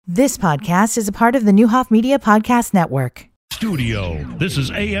This podcast is a part of the Newhoff Media Podcast Network. Studio. This is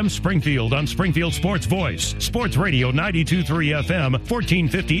AM Springfield on Springfield Sports Voice. Sports Radio 92.3 FM,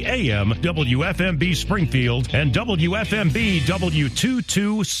 1450 AM, WFMB Springfield, and WFMB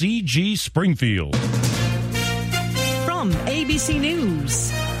W22CG Springfield. From ABC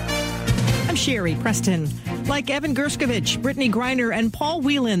News, I'm Sherry Preston. Like Evan Gershkovich, Brittany Griner, and Paul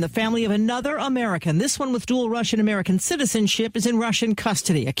Whelan, the family of another American, this one with dual Russian-American citizenship, is in Russian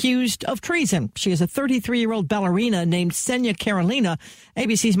custody, accused of treason. She is a 33-year-old ballerina named Ksenia Karelina.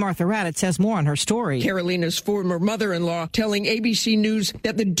 ABC's Martha Raddatz has more on her story. Karelina's former mother-in-law telling ABC News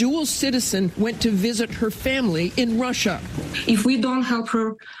that the dual citizen went to visit her family in Russia. If we don't help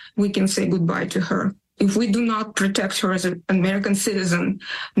her, we can say goodbye to her. If we do not protect her as an American citizen,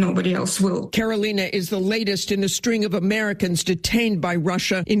 nobody else will. Karelina is the latest in a string of Americans detained by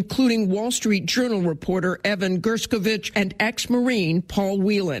Russia, including Wall Street Journal reporter Evan Gershkovich and ex-Marine Paul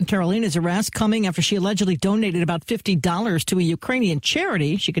Whelan. Karelina's arrest coming after she allegedly donated about $50 to a Ukrainian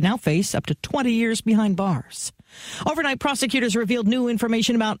charity. She could now face up to 20 years behind bars. Overnight, prosecutors revealed new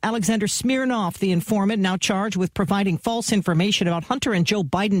information about Alexander Smirnov, the informant now charged with providing false information about Hunter and Joe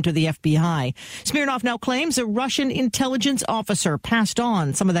Biden to the FBI. Smirnov now claims a Russian intelligence officer passed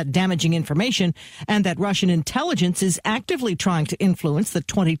on some of that damaging information and that Russian intelligence is actively trying to influence the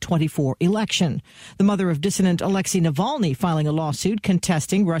 2024 election. The mother of dissident Alexei Navalny filing a lawsuit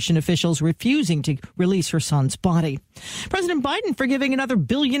contesting Russian officials refusing to release her son's body. President Biden forgiving another $1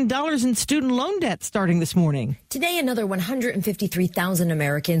 billion in student loan debt starting this morning. Today, another 153,000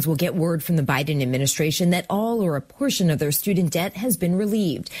 Americans will get word from the Biden administration that all or a portion of their student debt has been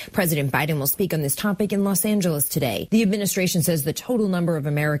relieved. President Biden will speak on this topic in Los Angeles today. The administration says the total number of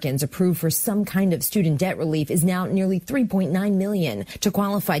Americans approved for some kind of student debt relief is now nearly 3.9 million. To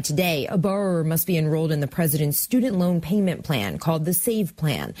qualify today, a borrower must be enrolled in the president's student loan payment plan called the SAVE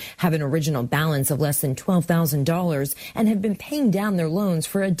Plan, have an original balance of less than $12,000, and have been paying down their loans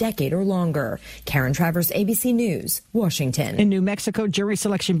for a decade or longer. Karen Travers, ABC News, Washington. In New Mexico, jury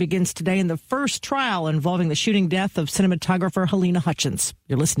selection begins today in the first trial involving the shooting death of cinematographer Helena Hutchins.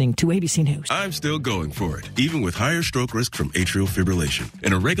 You're listening to ABC News. I'm still going for it, even with higher stroke risk from atrial fibrillation,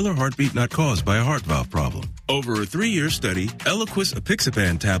 an irregular heartbeat not caused by a heart valve problem. Over a 3-year study, Eliquis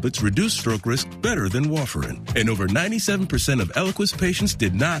apixaban tablets reduced stroke risk better than warfarin, and over 97% of Eliquis patients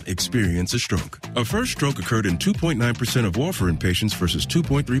did not experience a stroke. A first stroke occurred in 2.9% of warfarin patients versus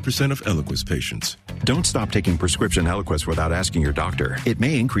 2.3% of Eliquis patients. Don't stop taking prescription Eliquis without asking your doctor. It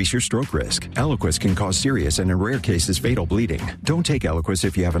may increase your stroke risk. Eliquis can cause serious and in rare cases fatal bleeding. Don't take Eliquis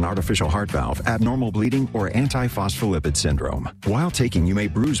if you have an artificial heart valve, abnormal bleeding, or antiphospholipid syndrome. While taking, you may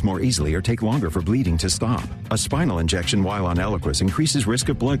bruise more easily or take longer for bleeding to stop. A spinal injection while on Eliquis increases risk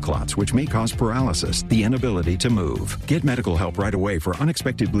of blood clots, which may cause paralysis, the inability to move. Get medical help right away for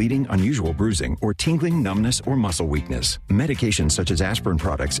unexpected bleeding, unusual bruising, or tingling, numbness, or muscle weakness. Medications such as aspirin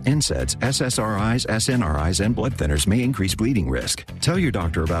products, NSAIDs, SSRIs, SNRIs, and blood thinners may increase bleeding risk. Tell your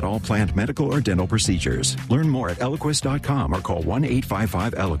doctor about all planned medical or dental procedures. Learn more at Eliquis.com or call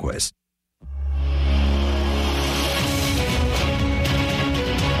 1-855-ELIQUIS.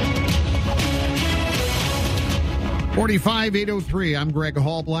 $45,803. I'm Greg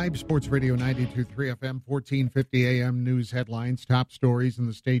Hallbleib, Sports Radio 92.3 FM, 1450 AM news headlines, top stories in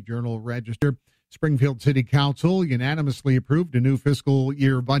the State Journal Register. Springfield City Council unanimously approved a new fiscal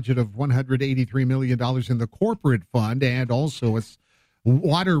year budget of $183 million in the corporate fund and also a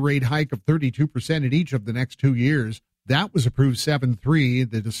water rate hike of 32% in each of the next 2 years. That was approved 7-3,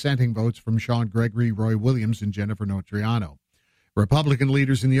 the dissenting votes from Sean Gregory, Roy Williams, and Jennifer Notriano. Republican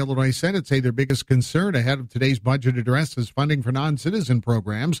leaders in the Illinois Senate say their biggest concern ahead of today's budget address is funding for non-citizen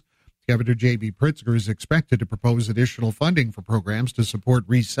programs. Governor J.B. Pritzker is expected to propose additional funding for programs to support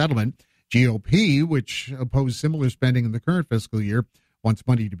resettlement. GOP, which opposed similar spending in the current fiscal year, wants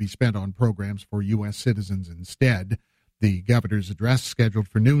money to be spent on programs for U.S. citizens instead. The governor's address scheduled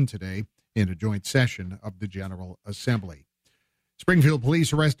for noon today in a joint session of the General Assembly. Springfield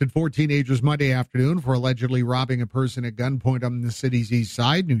police arrested 4 teenagers Monday afternoon for allegedly robbing a person at gunpoint on the city's east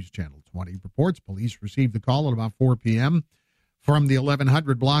side. News Channel 20 reports police received the call at about 4 p.m. from the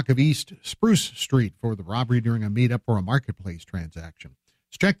 1100 block of East Spruce Street for the robbery during a meetup for a marketplace transaction.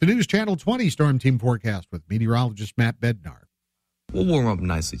 Let's check the News Channel 20 Storm Team forecast with meteorologist Matt Bednar. We'll warm up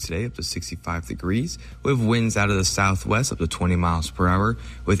nicely today up to 65 degrees with winds out of the southwest up to 20 miles per hour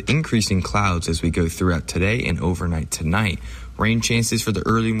with increasing clouds as we go throughout today and overnight tonight. Rain chances for the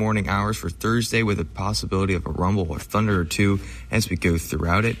early morning hours for Thursday with a possibility of a rumble or thunder or two as we go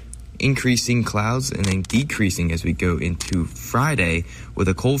throughout it. increasing clouds and then decreasing as we go into Friday, with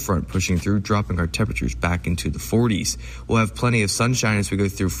a cold front pushing through, dropping our temperatures back into the 40s. We'll have plenty of sunshine as we go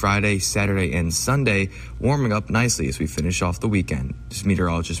through Friday, Saturday, and Sunday, warming up nicely as we finish off the weekend. This is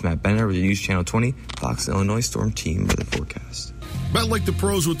meteorologist Matt Bennett with the News Channel 20 Fox Illinois Storm Team weather forecast. Bet like the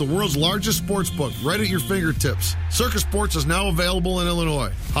pros with the world's largest sports book right at your fingertips. Circus Sports is now available in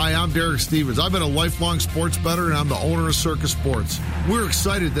Illinois. Hi, I'm Derek Stevens. I've been a lifelong sports bettor, and I'm the owner of Circus Sports. We're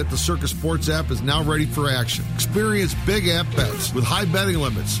excited that the Circus Sports app is now ready for action. Experience big app bets with high betting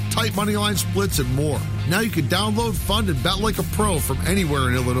limits, tight money line splits, and more. Now you can download, fund, and bet like a pro from anywhere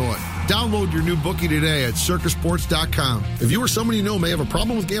in Illinois. Download your new bookie today at circusports.com. If you or someone you know may have a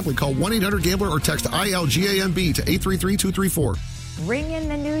problem with gambling, call 1-800-GAMBLER or text ILGAMB to 833-234. Ring in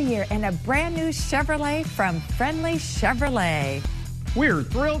the new year and a brand new Chevrolet from Friendly Chevrolet. We're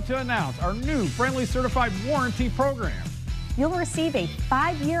thrilled to announce our new Friendly Certified Warranty Program. You'll receive a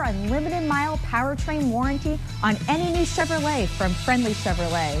 5-year unlimited mile powertrain warranty on any new Chevrolet from Friendly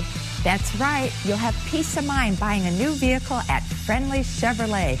Chevrolet. That's right. You'll have peace of mind buying a new vehicle at Friendly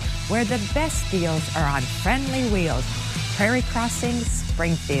Chevrolet, where the best deals are on friendly wheels. Prairie Crossing,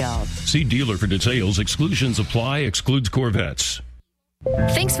 Springfield. See dealer for details. Exclusions apply. Excludes Corvettes.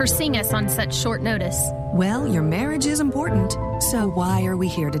 Thanks for seeing us on such short notice. Well, your marriage is important, so why are we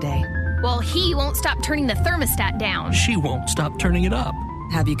here today? Well, he won't stop turning the thermostat down. She won't stop turning it up.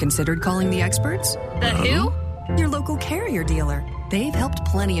 Have you considered calling the experts? The who? Your local Carrier dealer. They've helped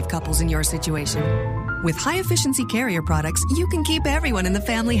plenty of couples in your situation. With high-efficiency Carrier products, you can keep everyone in the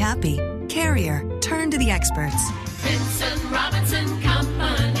family happy. Carrier. Turn to the experts. Vincent Robinson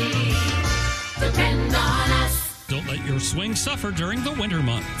Company. Depend on us. Don't let your swing suffer during the winter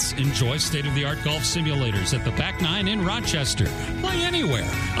months. Enjoy state-of-the-art golf simulators at the Back Nine in Rochester. Play anywhere.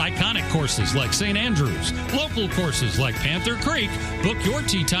 Iconic courses like St. Andrews. Local courses like Panther Creek. Book your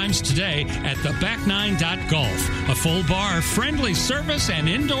tee times today at theback9.golf. A full bar, friendly service, and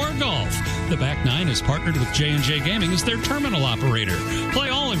indoor golf. The Back Nine is partnered with J&J Gaming as their terminal operator. Play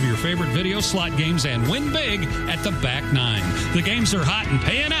all of your favorite video slot games and win big at the Back Nine. The games are hot and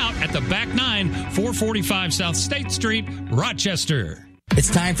paying out at the Back Nine, 445 South State Street, Rochester. It's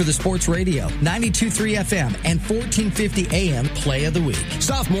time for the Sports Radio, 92.3 FM and 1450 AM Play of the Week.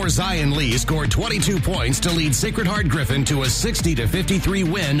 Sophomore Zion Lee scored 22 points to lead Sacred Heart Griffin to a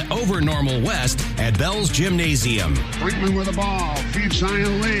 60-53 win over Normal West at Bell's Gymnasium. Brinkman with the ball, feeds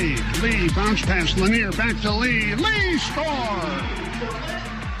Zion Lee. Lee, bounce pass, Lanier, back to Lee. Lee score!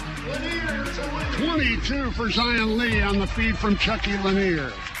 22 for Zion Lee on the feed from Chucky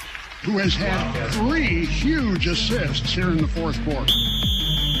Lanier, who has had 3 huge assists here in the fourth quarter.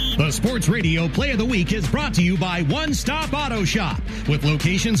 The Sports Radio Play of the Week is brought to you by One Stop Auto Shop, with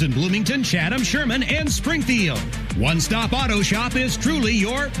locations in Bloomington, Chatham, Sherman, and Springfield. One Stop Auto Shop is truly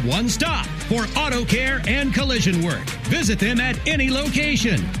your one stop for auto care and collision work. Visit them at any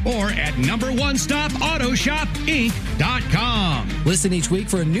location or at #1StopAutoShopInc.com. Listen each week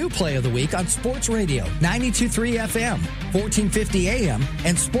for a new Play of the Week on Sports Radio, 92.3 FM, 1450 AM,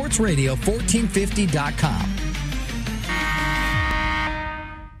 and SportsRadio1450.com.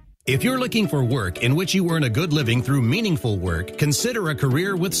 If you're looking for work in which you earn a good living through meaningful work, consider a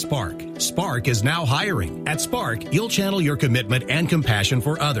career with Spark. Spark is now hiring. At Spark, you'll channel your commitment and compassion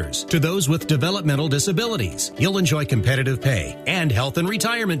for others to those with developmental disabilities. You'll enjoy competitive pay and health and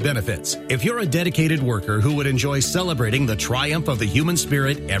retirement benefits. If you're a dedicated worker who would enjoy celebrating the triumph of the human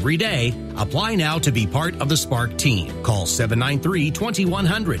spirit every day, apply now to be part of the Spark team. Call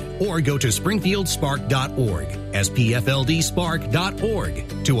 793-2100 or go to springfieldspark.org,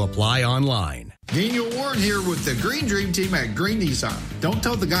 spfldspark.org to apply online. Daniel Warren here with the Green Dream Team at Green Nissan. Don't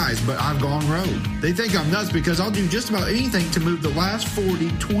tell the guys, but I've gone rogue. They think I'm nuts because I'll do just about anything to move the last 40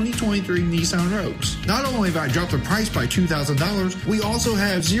 2023 Nissan Rogues. Not only have I dropped the price by $2,000, we also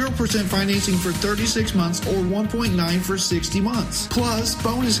have 0% financing for 36 months or 1.9 for 60 months. Plus,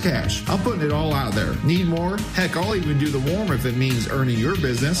 bonus cash. I'm putting it all out there. Need more? Heck, I'll even do the warm if it means earning your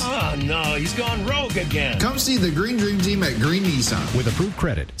business. Oh, no, he's gone rogue again. Come see the Green Dream Team at Green Nissan. With approved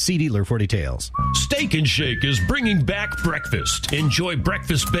credit. See dealer for details. Steak and Shake is bringing back breakfast. Enjoy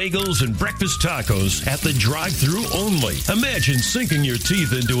breakfast bagels and breakfast tacos at the drive-thru only. Imagine sinking your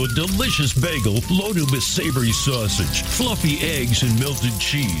teeth into a delicious bagel loaded with savory sausage, fluffy eggs, and melted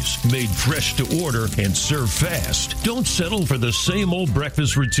cheese, made fresh to order and served fast. Don't settle for the same old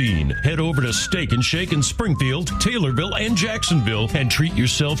breakfast routine. Head over to Steak and Shake in Springfield, Taylorville, and Jacksonville and treat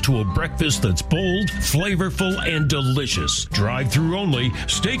yourself to a breakfast that's bold, flavorful, and delicious. Drive-thru only,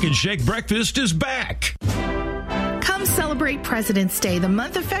 Steak and Shake breakfast is back. Come Come celebrate President's Day, the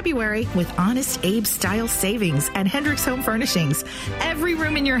month of February, with Honest Abe style savings at Hendricks Home Furnishings. Every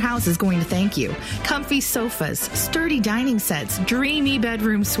room in your house is going to thank you. Comfy sofas, sturdy dining sets, dreamy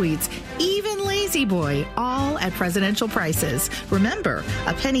bedroom suites, even Lazy Boy, all at presidential prices. Remember,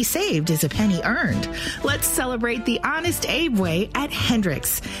 a penny saved is a penny earned. Let's celebrate the Honest Abe way at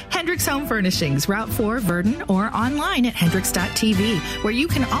Hendricks. Hendricks Home Furnishings, Route 4, Verdon, or online at hendricks.tv, where you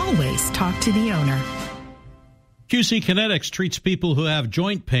can always talk to the owner. QC Kinetics treats people who have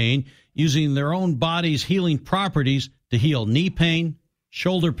joint pain using their own body's healing properties to heal knee pain,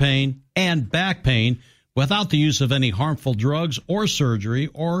 shoulder pain, and back pain without the use of any harmful drugs or surgery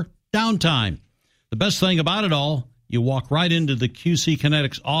or downtime. The best thing about it all, you walk right into the QC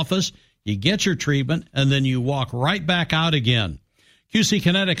Kinetics office, you get your treatment, and then you walk right back out again. QC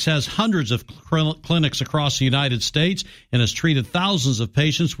Kinetics has hundreds of clinics across the United States and has treated thousands of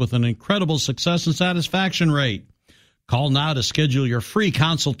patients with an incredible success and satisfaction rate. Call now to schedule your free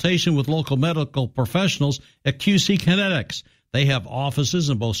consultation with local medical professionals at QC Kinetics. They have offices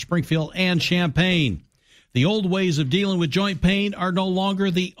in both Springfield and Champaign. The old ways of dealing with joint pain are no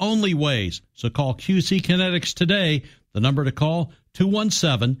longer the only ways. So call QC Kinetics today. The number to call,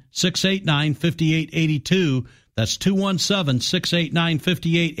 217-689-5882. That's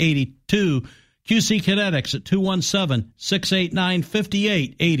 217-689-5882. QC Kinetics at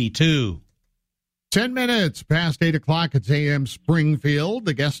 217-689-5882. 10 minutes past 8 o'clock. It's AM Springfield.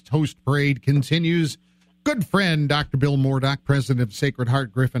 The guest host parade continues. Good friend, Dr. Bill Moordock, president of Sacred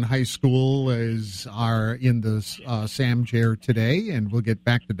Heart Griffin High School, is in the SAM chair today. And we'll get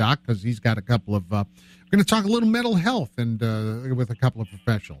back to Doc because he's got a couple of, we're going to talk a little mental health and with a couple of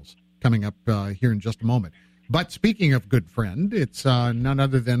professionals coming up here in just a moment. But speaking of good friend, it's none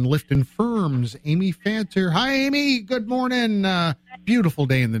other than Lifton Firm's Amy Fanter. Hi, Amy. Good morning. Beautiful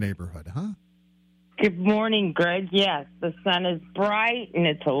day in the neighborhood, huh? Good morning, Greg. Yes, the sun is bright and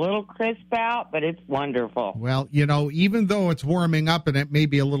it's a little crisp out, but it's wonderful. Well, you know, even though it's warming up and it may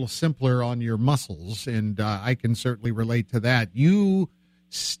be a little simpler on your muscles, and I can certainly relate to that,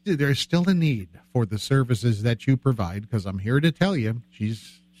 there's still a need for the services that you provide, because I'm here to tell you,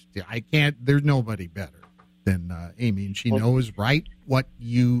 there's nobody better than Amy, and she knows right what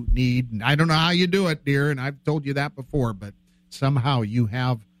you need. And I don't know how you do it, dear, and I've told you that before, but somehow you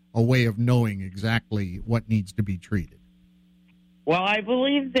have a way of knowing exactly what needs to be treated. Well, I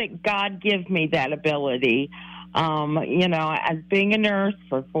believe that God gives me that ability. You know, as being a nurse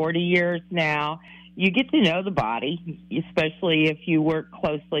for 40 years now, you get to know the body, especially if you work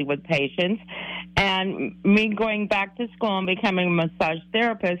closely with patients. And me going back to school and becoming a massage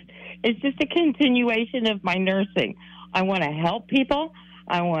therapist is just a continuation of my nursing. I want to help people.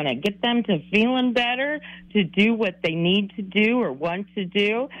 I want to get them to feeling better, to do what they need to do or want to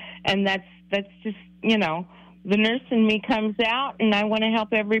do. And that's just, you know, the nurse in me comes out, and I want to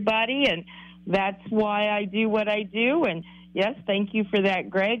help everybody. And that's why I do what I do. And, yes, thank you for that,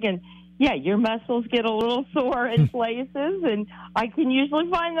 Greg. And, yeah, your muscles get a little sore in places, and I can usually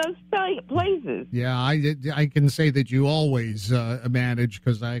find those places. Yeah, I can say that you always manage,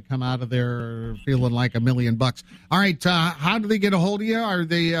 because I come out of there feeling like $1 million. All right, how do they get a hold of you? Are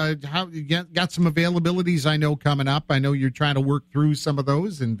they got some availabilities I know coming up? I know you're trying to work through some of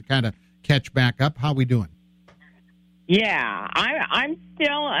those and kind of catch back up. How we doing? Yeah, I'm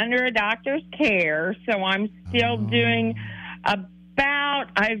still under a doctor's care, so I'm still doing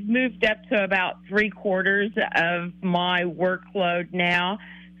I've moved up to about 3/4 of my workload now,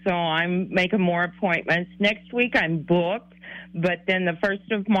 so I'm making more appointments. Next week I'm booked, but then the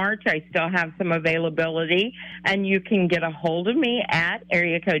 1st of March I still have some availability, and you can get a hold of me at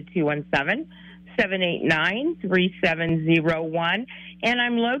area code 217-789-3701, and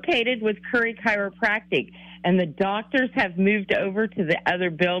I'm located with Curry Chiropractic, and the doctors have moved over to the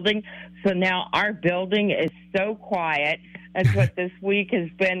other building, so now our building is so quiet. That's what this week has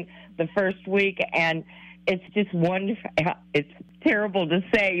been, the first week, and it's just wonderful. It's terrible to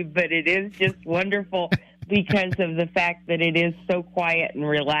say, but it is just wonderful because of the fact that it is so quiet and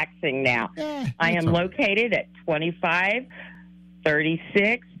relaxing now. I am located at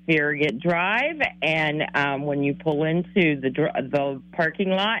 2536 Farragut Drive, and when you pull into the parking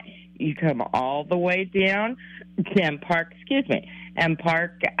lot, you come all the way down and park,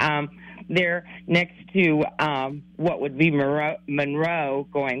 there next to what would be Monroe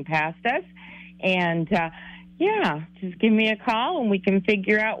going past us. And, just give me a call and we can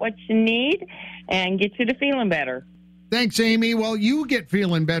figure out what you need and get you to feeling better. Thanks, Amy. Well, you get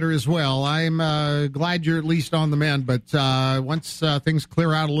feeling better as well. I'm glad you're at least on the mend, but once things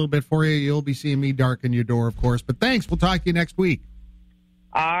clear out a little bit for you, you'll be seeing me darken your door, of course. But thanks. We'll talk to you next week.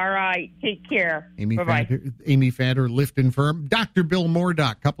 All right. Take care. Amy Bye-bye. Fader, Lift and Firm. Dr. Bill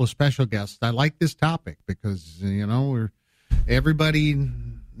Mordock, a couple of special guests. I like this topic because, everybody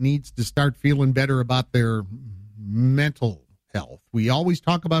needs to start feeling better about their mental health. We always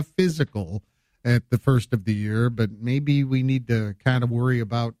talk about physical at the first of the year, but maybe we need to kind of worry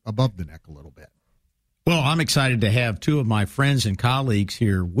about above the neck a little bit. Well, I'm excited to have two of my friends and colleagues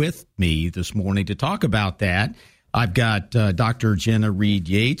here with me this morning to talk about that. I've got Dr. Jenna Reed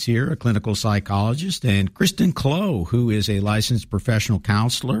Yates here, a clinical psychologist, and Kristen Clough, who is a licensed professional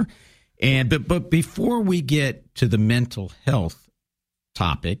counselor. But before we get to the mental health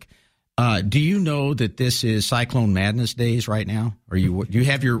topic, do you know that this is Cyclone Madness days right now? Do you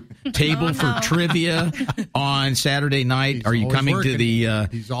have your table for trivia on Saturday night? Are you coming working. to the?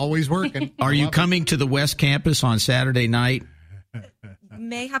 He's always working. Are you coming to the West Campus on Saturday night?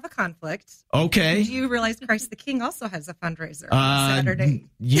 May have a conflict. Okay. Do you realize Christ the King also has a fundraiser on Saturday?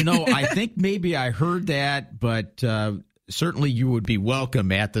 I think maybe I heard that, but certainly you would be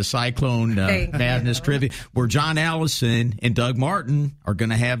welcome at the Cyclone Madness Trivia, where John Allison and Doug Martin are going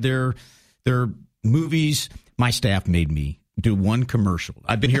to have their movies. My staff made me do one commercial.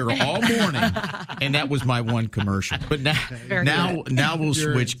 I've been here all morning, and that was my one commercial. But now we'll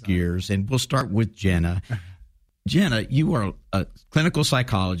switch gears, and we'll start with Jenna. Jenna, you are a clinical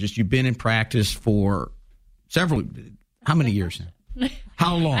psychologist. You've been in practice for how many years now?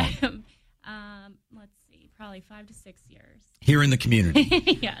 How long? Let's see, probably 5 to 6 years. Here in the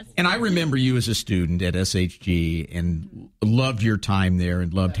community. Yes. And I remember you as a student at SHG and loved your time there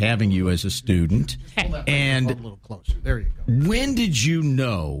and loved having you as a student. And a little closer. There you go. When did you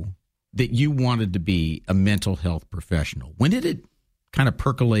know that you wanted to be a mental health professional? When did it kind of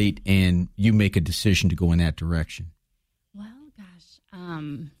percolate and you make a decision to go in that direction? Well,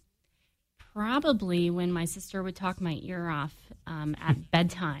 gosh, probably when my sister would talk my ear off at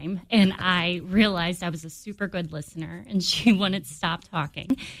bedtime, and I realized I was a super good listener, and she wouldn't stop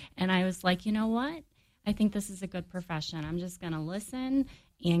talking. And I was like, you know what? I think this is a good profession. I'm just going to listen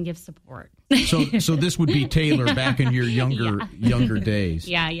and give support. So this would be Taylor back in your younger days.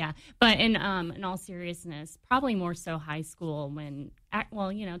 Yeah. But in all seriousness, probably more so high school when,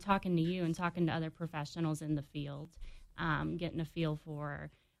 talking to you and talking to other professionals in the field, getting a feel for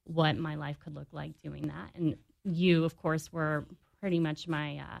what my life could look like doing that. And you, of course, were pretty much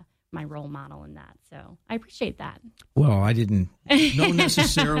my role model in that. So I appreciate that. Well, I didn't know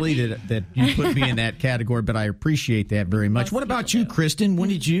necessarily that you put me in that category, but I appreciate that very much. What about you, Kristen? When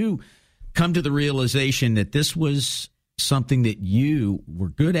did you come to the realization that this was something that you were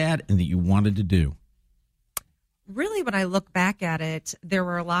good at and that you wanted to do? Really, when I look back at it, there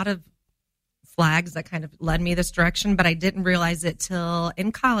were a lot of flags that kind of led me this direction, but I didn't realize it till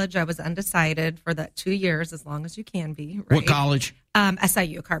in college. I was undecided for that 2 years, as long as you can be. Right? What college?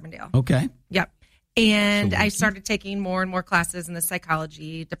 SIU, Carbondale. Okay. Yep. And I started taking more and more classes in the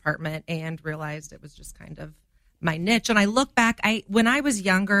psychology department and realized it was just kind of my niche. And I look back, when I was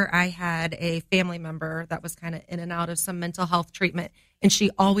younger, I had a family member that was kind of in and out of some mental health treatment, and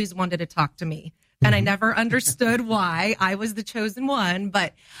she always wanted to talk to me. And I never understood why I was the chosen one,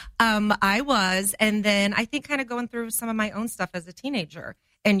 but I was. And then I think kind of going through some of my own stuff as a teenager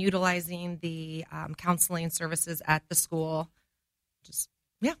and utilizing the counseling services at the school.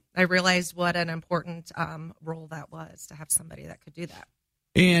 I realized what an important role that was to have somebody that could do that.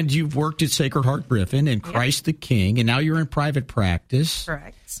 And you've worked at Sacred Heart Griffin and Christ the King, and now you're in private practice.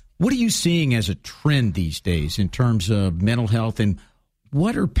 Correct. What are you seeing as a trend these days in terms of mental health, and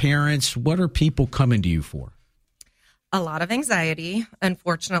what are people coming to you for? A lot of anxiety,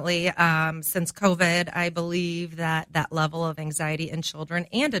 unfortunately. Since COVID, I believe that level of anxiety in children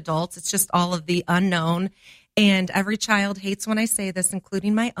and adults, it's just all of the unknown. And every child hates when I say this,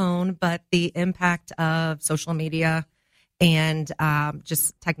 including my own, but the impact of social media and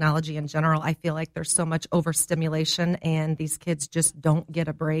just technology in general, I feel like there's so much overstimulation and these kids just don't get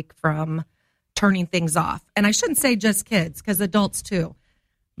a break from turning things off. And I shouldn't say just kids, because adults too.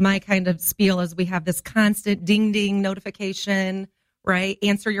 My kind of spiel is we have this constant ding-ding notification, right?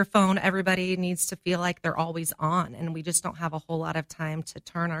 Answer your phone. Everybody needs to feel like they're always on, and we just don't have a whole lot of time to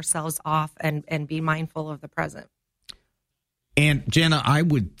turn ourselves off and be mindful of the present. And Jenna, I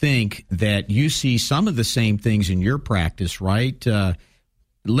would think that you see some of the same things in your practice, right?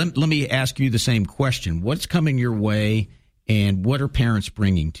 Let me ask you the same question. What's coming your way, and what are parents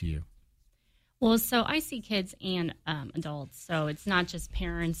bringing to you? Well, so I see kids and adults, so it's not just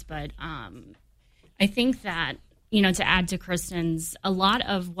parents, but I think that, to add to Kristen's, a lot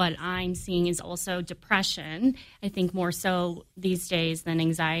of what I'm seeing is also depression, I think more so these days than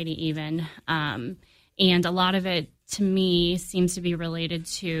anxiety even. And a lot of it, to me, seems to be related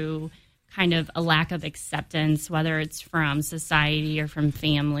to kind of a lack of acceptance, whether it's from society or from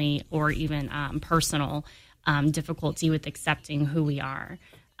family or even personal difficulty with accepting who we are.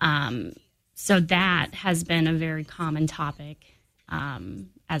 So that has been a very common topic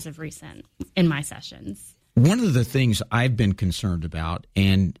as of recent in my sessions. One of the things I've been concerned about,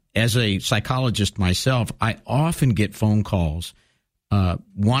 and as a psychologist myself, I often get phone calls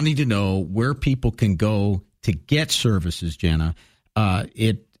wanting to know where people can go to get services, Jenna.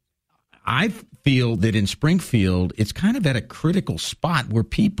 I feel that in Springfield, it's kind of at a critical spot where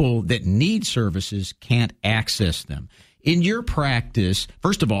people that need services can't access them. In your practice,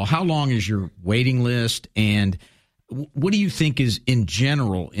 first of all, how long is your waiting list? And what do you think is, in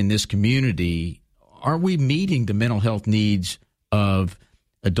general, in this community, are we meeting the mental health needs of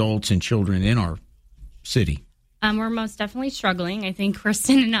adults and children in our city? We're most definitely struggling. I think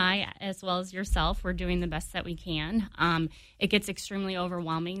Kristen and I, as well as yourself, we're doing the best that we can. It gets extremely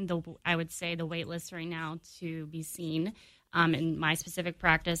overwhelming. I would say the wait list right now to be seen in my specific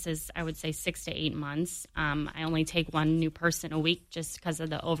practice is, I would say, 6 to 8 months. I only take one new person a week just because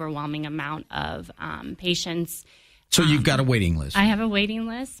of the overwhelming amount of patients. So you've got a waiting list. I have a waiting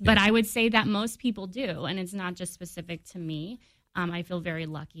list, but I would say that most people do, and it's not just specific to me. I feel very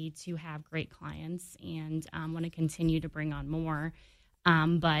lucky to have great clients and want to continue to bring on more.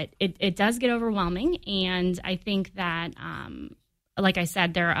 But it does get overwhelming, and I think that, like I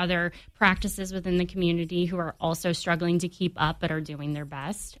said, there are other practices within the community who are also struggling to keep up but are doing their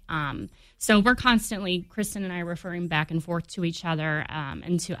best. So we're constantly, Kristen and I, referring back and forth to each other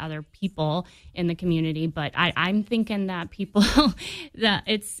and to other people in the community. But I'm thinking that people, that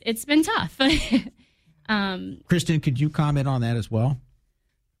it's been tough. Kristen, could you comment on that as well?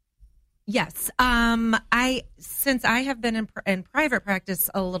 Yes. Since I have been in private practice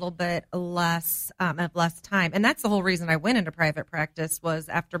a little bit less time, and that's the whole reason I went into private practice, was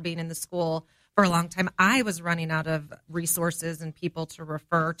after being in the school for a long time, I was running out of resources and people to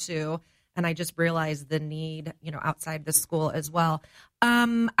refer to, and I just realized the need, outside the school as well.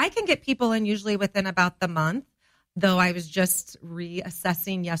 I can get people in usually within about the month. Though I was just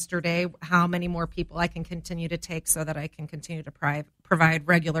reassessing yesterday how many more people I can continue to take so that I can continue to provide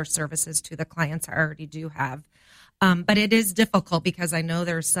regular services to the clients I already do have. But it is difficult because I know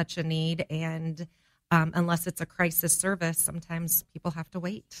there's such a need, and unless it's a crisis service, sometimes people have to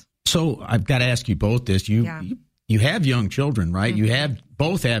wait. So I've got to ask you both this. You have young children, right? Mm-hmm. You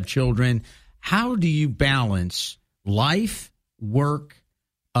both have children. How do you balance life, work,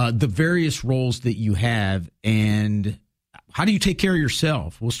 the various roles that you have, and how do you take care of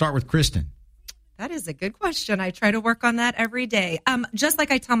yourself? We'll start with Kristen. That is a good question. I try to work on that every day. Just like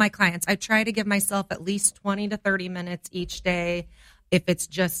I tell my clients, I try to give myself at least 20 to 30 minutes each day. If it's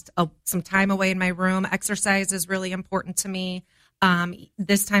just some time away in my room, exercise is really important to me.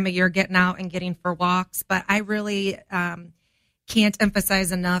 This time of year, getting out and getting for walks. But I really can't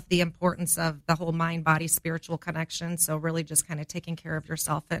emphasize enough the importance of the whole mind, body, spiritual connection. So really just kind of taking care of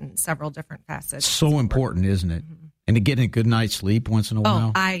yourself in several different facets. So important, isn't it? Mm-hmm. And to get a good night's sleep once in a while.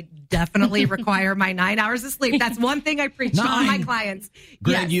 Oh, I definitely require my 9 hours of sleep. That's one thing I preach to all my clients.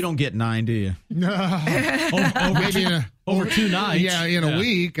 Greg, you don't get 9, do you? No. over 2 nights. Yeah, in a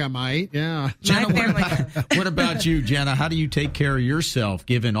week I might. Yeah. Jenna, what about you, Jenna? How do you take care of yourself,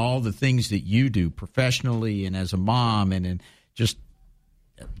 given all the things that you do professionally and as a mom and just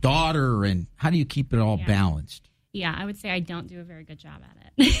a daughter, and how do you keep it all balanced? Yeah, I would say I don't do a very good job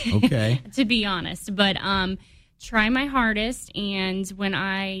at it. Okay. To be honest, but try my hardest, and when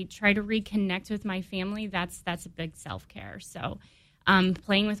I try to reconnect with my family, that's a big self-care. So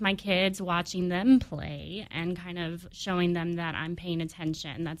playing with my kids, watching them play, and kind of showing them that I'm paying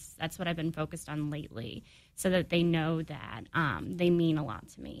attention. That's what I've been focused on lately, so that they know that they mean a lot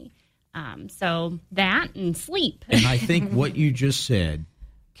to me. So that and sleep. And I think what you just said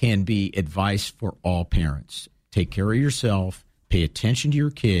can be advice for all parents. Take care of yourself, pay attention to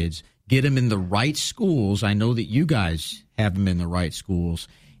your kids, get them in the right schools. I know that you guys have them in the right schools,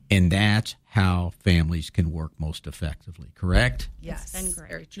 and that's how families can work most effectively, correct? Yes. It's been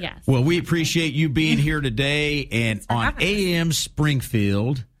great. Yes. Well, we appreciate you being here today, and on AM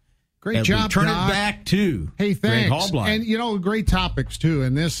Springfield. Great job, Turn Doc. it back to Hey, Greg thanks. Hallbleib. And, great topics, too.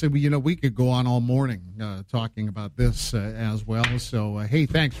 And this, we could go on all morning talking about this as well. So, hey,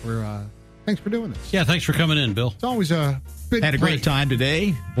 thanks for doing this. Yeah, thanks for coming in, Bill. It's always a big Had a great time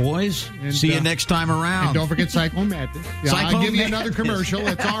today, boys. And, see you next time around. And don't forget Cyclone Madness. Yeah, I'll give you another commercial.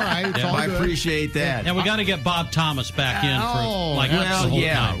 It's all right. It's all I good. appreciate that. And we got to get Bob Thomas back in for the whole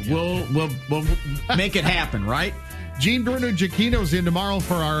time. We'll make it happen, right? Gene Bruno Giacchino's in tomorrow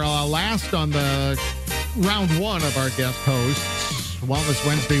for our last on the round one of our guest hosts. Wellness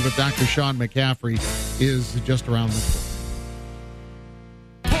Wednesday with Dr. Sean McCaffrey is just around the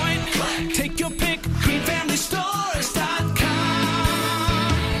corner. Point blank. Take your pick.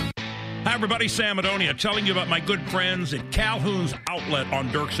 GreenFamilyStores.com. Hi, everybody. Sam Madonia telling you about my good friends at Calhoun's Outlet on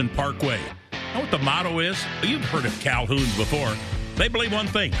Dirksen Parkway. Know what the motto is? Well, you've heard of Calhoun's before. They believe one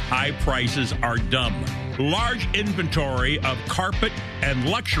thing: high prices are dumb. Large inventory of carpet and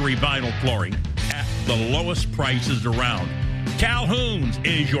luxury vinyl flooring at the lowest prices around. Calhoun's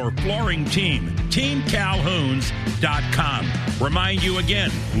is your flooring team. TeamCalhouns.com. Remind you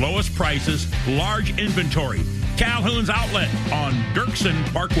again, lowest prices, large inventory. Calhoun's Outlet on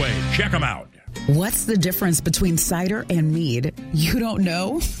Dirksen Parkway. Check them out. What's the difference between cider and mead? You don't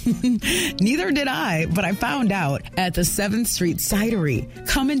know? Neither did I, but I found out at the 7th Street Cidery.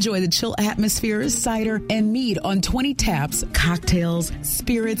 Come enjoy the chill atmospheres, cider, and mead on 20 taps, cocktails,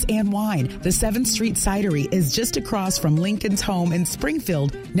 spirits, and wine. The 7th Street Cidery is just across from Lincoln's home in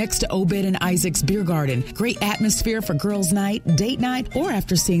Springfield, next to Obed and Isaac's Beer Garden. Great atmosphere for girls' night, date night, or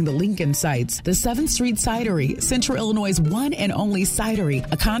after seeing the Lincoln sites. The 7th Street Cidery, Central Illinois' one and only cidery,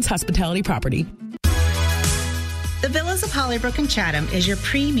 a Conn's hospitality property. The Villas of Hollybrook and Chatham is your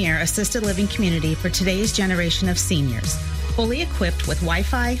premier assisted living community for today's generation of seniors. Fully equipped with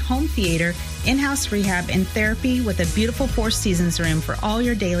Wi-Fi, home theater, in-house rehab, and therapy with a beautiful Four Seasons room for all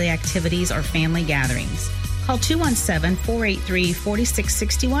your daily activities or family gatherings. Call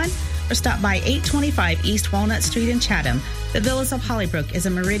 217-483-4661 or stop by 825 East Walnut Street in Chatham. The Villas of Hollybrook is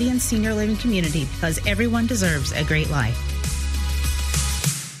a Meridian senior living community because everyone deserves a great life.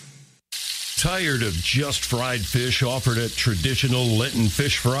 Tired of just fried fish offered at traditional Lenten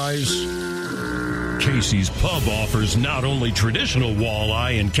fish fries? Casey's Pub offers not only traditional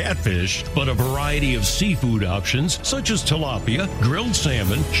walleye and catfish, but a variety of seafood options such as tilapia, grilled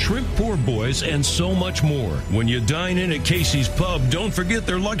salmon, shrimp poor boys, and so much more. When you dine in at Casey's Pub, don't forget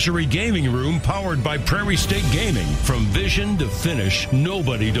their luxury gaming room powered by Prairie State Gaming. From vision to finish,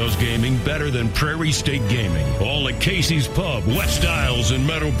 nobody does gaming better than Prairie State Gaming. All at Casey's Pub, West Isles and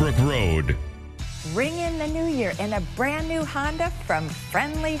Meadowbrook Road. Ring in the new year in a brand new Honda from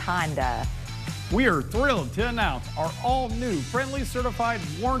Friendly Honda. We are thrilled to announce our all-new Friendly Certified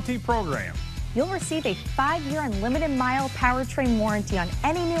Warranty Program. You'll receive a 5-year unlimited mile powertrain warranty on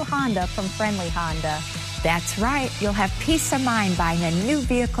any new Honda from Friendly Honda. That's right. You'll have peace of mind buying a new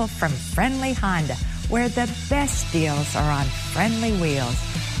vehicle from Friendly Honda, where the best deals are on friendly wheels.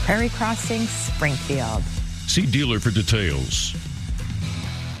 Prairie Crossing, Springfield. See dealer for details.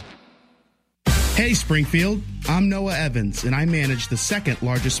 Hey Springfield, I'm Noah Evans, and I manage the second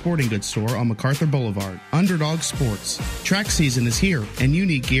largest sporting goods store on MacArthur Boulevard, Underdog Sports. Track season is here, and you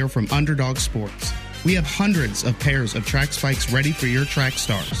need gear from Underdog Sports. We have hundreds of pairs of track spikes ready for your track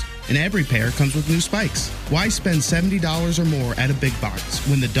stars, and every pair comes with new spikes. Why spend $70 or more at a big box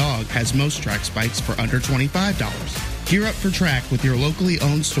when the dog has most track spikes for under $25? Gear up for track with your locally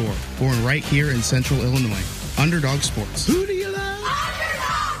owned store, born right here in Central Illinois. Underdog Sports. Who do you love?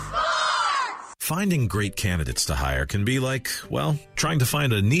 Finding great candidates to hire can be like, well, trying to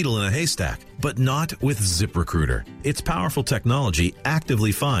find a needle in a haystack, but not with ZipRecruiter. Its powerful technology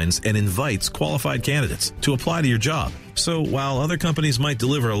actively finds and invites qualified candidates to apply to your job. So while other companies might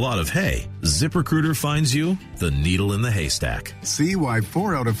deliver a lot of hay, ZipRecruiter finds you the needle in the haystack. See why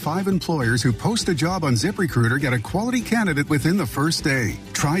 4 out of 5 employers who post a job on ZipRecruiter get a quality candidate within the first day.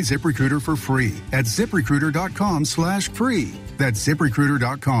 Try ZipRecruiter for free at ZipRecruiter.com/free. That's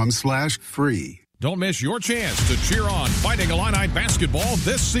ZipRecruiter.com/free. Don't miss your chance to cheer on Fighting Illini basketball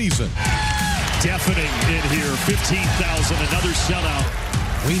this season. Deafening in here, 15,000, another sellout.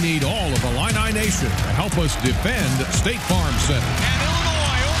 We need all of Illini Nation to help us defend State Farm Center. And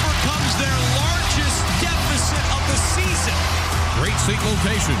Illinois overcomes their largest deficit of the season. Great seat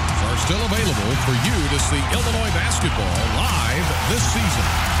locations are still available for you to see Illinois basketball live this season.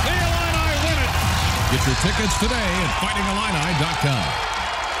 The Illini win it. Get your tickets today at fightingillini.com.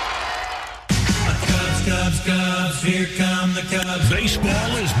 Cubs, here come the Cubs.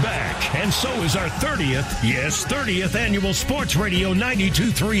 Baseball is back, and so is our 30th annual Sports Radio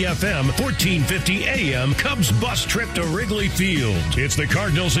 92.3 FM, 1450 AM Cubs bus trip to Wrigley Field. It's the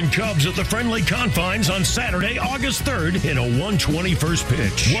Cardinals and Cubs at the friendly confines on Saturday, August 3rd in a 121st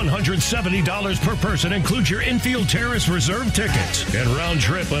pitch. $170 per person includes your infield terrace reserve tickets and round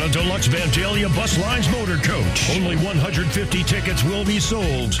trip on a deluxe Vandalia Bus Lines motor coach. Only 150 tickets will be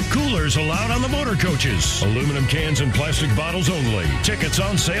sold. Coolers allowed on the motor coaches. tickets. Aluminum cans and plastic bottles only. Tickets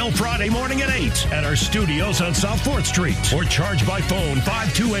on sale Friday morning at 8 at our studios on South 4th Street. Or charge by phone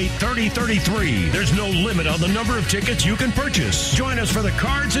 528-3033. There's no limit on the number of tickets you can purchase. Join us for the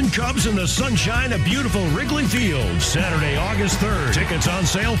Cards and Cubs in the sunshine of beautiful Wrigley Field. Saturday, August 3rd. Tickets on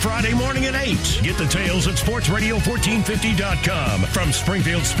sale Friday morning at 8. Get details at sportsradio1450.com. From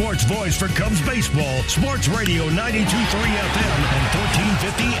Springfield Sports Voice for Cubs Baseball, Sports Radio 92.3 FM and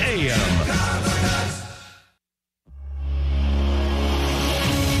 1450 AM.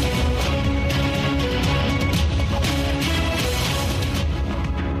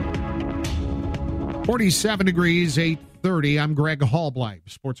 47 degrees, 8:30. I'm Greg Hallbleib,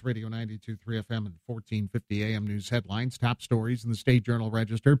 Sports Radio 92.3 FM and 1450 AM news headlines. Top stories in the State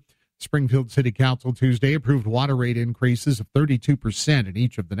Journal-Register. Springfield City Council Tuesday approved water rate increases of 32% in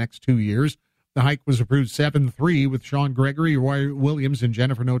each of the next 2 years. The hike was approved 7-3 with Sean Gregory, Roy Williams, and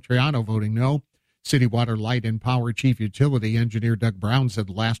Jennifer Notriano voting no. City Water, Light, and Power Chief Utility Engineer Doug Brown said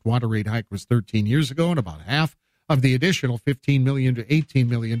the last water rate hike was 13 years ago, and about half of the additional $15 million to $18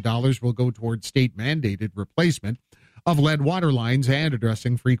 million will go toward state-mandated replacement of lead water lines and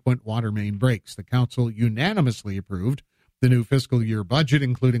addressing frequent water main breaks. The council unanimously approved the new fiscal year budget,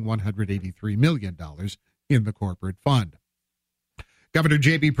 including $183 million in the corporate fund. Governor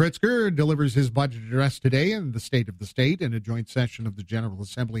J.B. Pritzker delivers his budget address today in the State of the State in a joint session of the General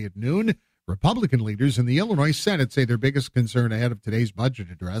Assembly at noon. Republican leaders in the Illinois Senate say their biggest concern ahead of today's budget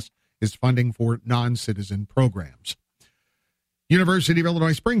address is funding for non-citizen programs. University of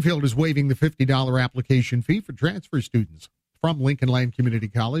Illinois Springfield is waiving the $50 application fee for transfer students from Lincoln Land Community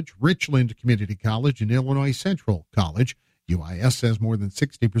College, Richland Community College, and Illinois Central College. UIS says more than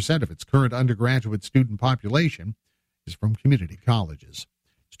 60% of its current undergraduate student population is from community colleges.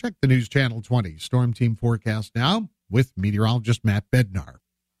 Let's check the News Channel 20 Storm Team forecast now with meteorologist Matt Bednar.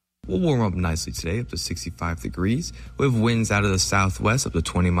 We'll warm up nicely today, up to 65 degrees. We have winds out of the southwest up to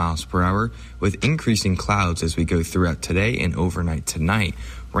 20 miles per hour, with increasing clouds as we go throughout today and overnight tonight.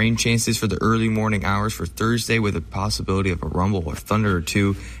 Rain chances for the early morning hours for Thursday, with a possibility of a rumble or thunder or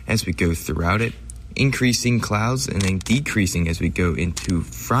two as we go throughout it. Increasing clouds and then decreasing as we go into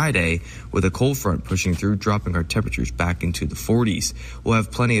Friday, with a cold front pushing through, dropping our temperatures back into the 40s. We'll have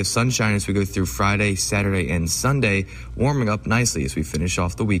plenty of sunshine as we go through Friday, Saturday, and Sunday, warming up nicely as we finish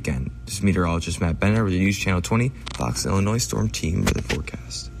off the weekend. This is meteorologist Matt Benner with the News Channel 20 Fox Illinois Storm Team weather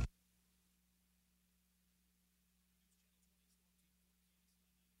forecast.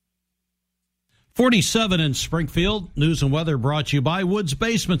 .47 in Springfield. News and weather brought to you by Woods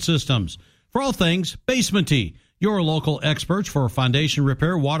Basement Systems. For all things basement-y, your local experts for foundation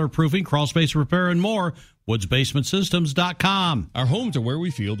repair, waterproofing, crawlspace repair, and more. WoodsBasementSystems.com. Our homes are where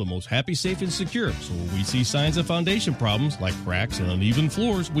we feel the most happy, safe, and secure. So when we see signs of foundation problems like cracks and uneven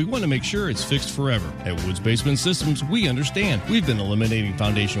floors, we want to make sure it's fixed forever. At Woods Basement Systems, we understand. We've been eliminating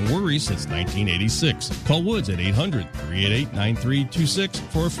foundation worries since 1986. Call Woods at 800-388-9326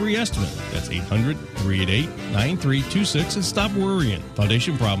 for a free estimate. That's 800-388-9326 and stop worrying.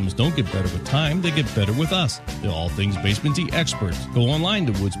 Foundation problems don't get better with time, they get better with us. They're all things basement-y experts. Go online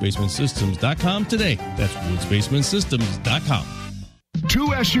to WoodsBasementSystems.com today. That's WoodsBasementSystems.com. 2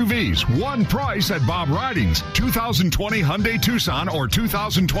 SUVs, one price at Bob Ridings. 2020 Hyundai Tucson or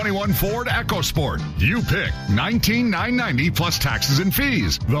 2021 Ford EcoSport. You pick. $19,990 plus taxes and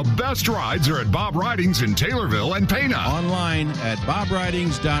fees. The best rides are at Bob Ridings in Taylorville and Pana. Online at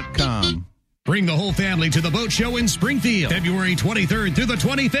BobRidings.com. Bring the whole family to the Boat Show in Springfield, February 23rd through the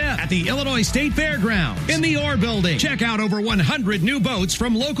 25th at the Illinois State Fairgrounds in the Orr Building. Check out over 100 new boats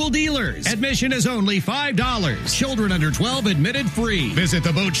from local dealers. Admission is only $5. Children under 12 admitted free. Visit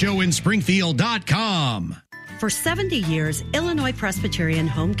theboatshow.springfield.com. For 70 years, Illinois Presbyterian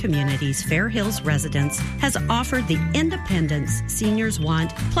Home Communities Fair Hills Residence has offered the independence seniors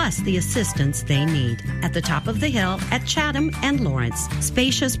want, plus the assistance they need. At the top of the hill at Chatham and Lawrence,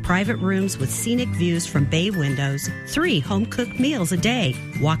 spacious private rooms with scenic views from bay windows, 3 home-cooked meals a day,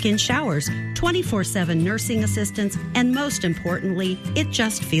 walk-in showers, 24/7 nursing assistance, and most importantly, it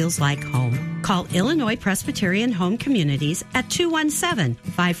just feels like home. Call Illinois Presbyterian Home Communities at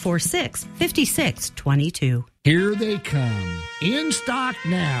 217-546-5622. Here they come. In stock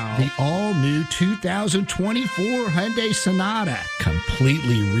now. The all-new 2024 Hyundai Sonata.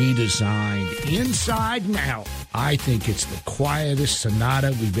 Completely redesigned inside and out. I think it's the quietest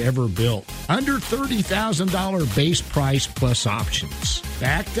Sonata we've ever built. Under $30,000 base price plus options.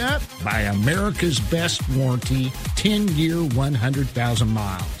 Backed up by America's best warranty, 10-year, 100,000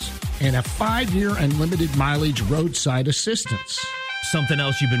 miles. And a 5-year unlimited mileage roadside assistance. Something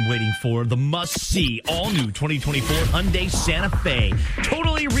else you've been waiting for, the must-see all-new 2024 Hyundai Santa Fe.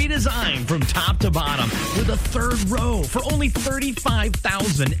 Totally redesigned from top to bottom with a third row for only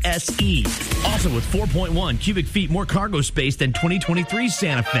 $35,000 SE. Also with 4.1 cubic feet more cargo space than 2023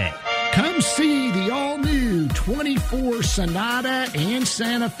 Santa Fe. Come see the all-new 24 Sonata and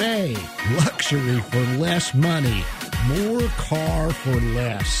Santa Fe. Luxury for less money. More car for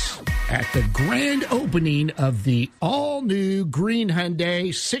less. At the grand opening of the all-new Green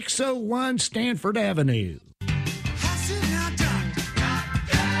Hyundai, 601 Stanford Avenue.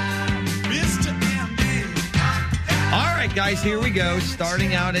 All right, guys, here we go.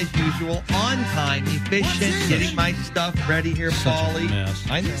 Starting out as usual, on time, efficient, getting my stuff ready here, Paulie.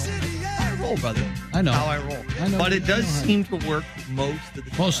 I know. I roll, brother. I know how I roll. But it does seem to work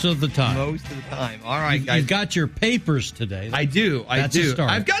most of the time. Most of the time. All right, guys. You've got your papers today. I do. That's a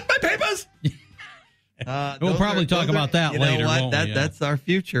start. I've got my papers. We'll probably talk about that later, won't we? That's our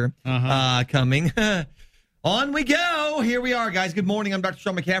future coming. On we go. Here we are, guys. Good morning. I'm Dr.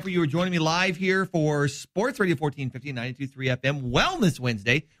 Sean McCaffrey. You are joining me live here for Sports Radio 1450, 92.3 FM Wellness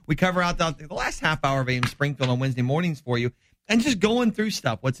Wednesday. We cover out the last half hour of AM Springfield on Wednesday mornings for you and just going through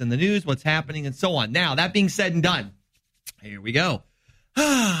stuff, what's in the news, what's happening, and so on. Now, that being said and done, here we go.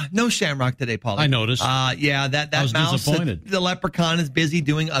 No Shamrock today, Paulie. I noticed. Yeah, that I was mouse, disappointed. The leprechaun is busy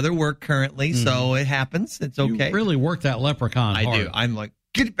doing other work currently, so it happens. It's okay. You really work that leprechaun hard. I do. I'm like,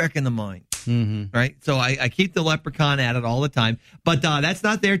 get it back in the mind. Mm-hmm. Right? So I keep the leprechaun at it all the time. But that's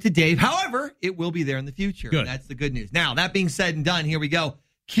not there today. However, it will be there in the future. Good. That's the good news. Now, that being said and done, here we go.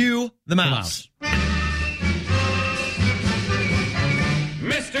 Cue the mouse.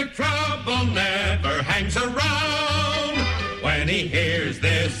 Mr. Trouble never hangs around when he hears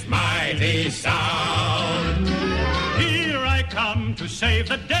this mighty sound. Here I come to save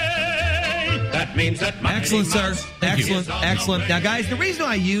the day. That means that Excellent, sir. Excellent. Now, guys, the reason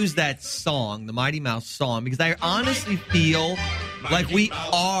I use that song, the Mighty Mouse song, because I honestly feel like we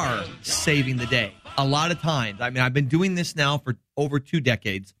are saving the day a lot of times. I mean, I've been doing this now for over 2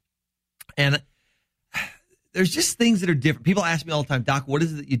 decades, and there's just things that are different. People ask me all the time, Doc, what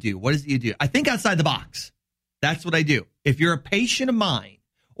is it that you do? What is it you do? I think outside the box. That's what I do. If you're a patient of mine,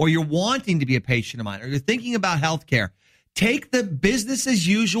 or you're wanting to be a patient of mine, or you're thinking about healthcare, take the business as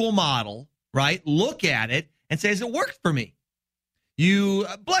usual model, right? Look at it and say, has it worked for me?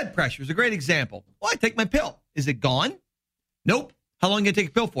 Blood pressure is a great example. Well, I take my pill. Is it gone? Nope. How long do I take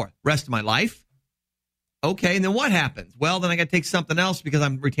a pill for? Rest of my life. Okay, and then what happens? Well, then I got to take something else because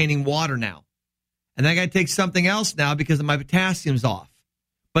I'm retaining water now. And then I got to take something else now because my potassium's off.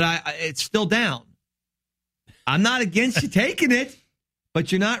 But it's still down. I'm not against you taking it, but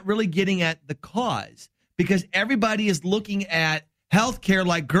you're not really getting at the cause because everybody is looking at healthcare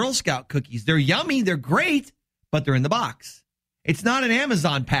like Girl Scout cookies. They're yummy, they're great, but they're in the box. It's not an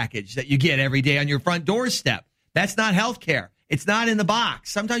Amazon package that you get every day on your front doorstep. That's not healthcare. It's not in the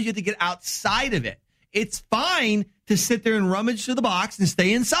box. Sometimes you have to get outside of it. It's fine to sit there and rummage through the box and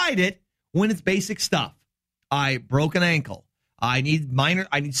stay inside it when it's basic stuff. I broke an ankle. I need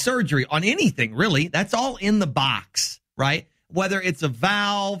surgery on anything, really. That's all in the box, right? Whether it's a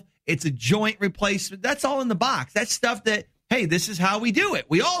valve, it's a joint replacement, that's all in the box. That's stuff that, hey, this is how we do it.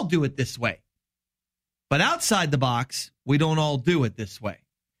 We all do it this way. But outside the box, we don't all do it this way.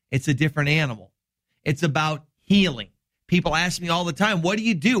 It's a different animal. It's about healing. People ask me all the time, what do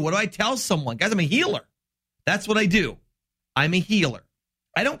you do? What do I tell someone? Guys, I'm a healer. That's what I do. I'm a healer.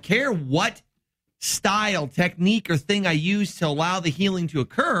 I don't care what style, technique, or thing I use to allow the healing to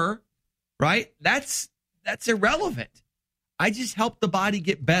occur, right? That's irrelevant. I just help the body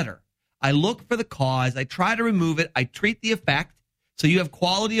get better. I look for the cause. I try to remove it. I treat the effect so you have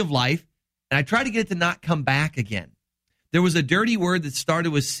quality of life, and I try to get it to not come back again. There was a dirty word that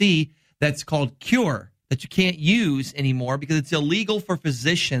started with C that's called cure that you can't use anymore because it's illegal for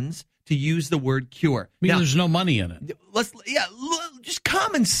physicians to use the word cure. Now, there's no money in it. Just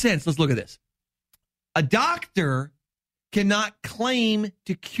common sense. Let's look at this. A doctor cannot claim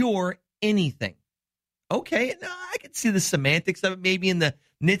to cure anything. Okay, no, I can see the semantics of it. Maybe in the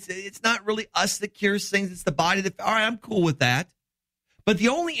nits, it's not really us that cures things. It's the body that, all right, I'm cool with that. But the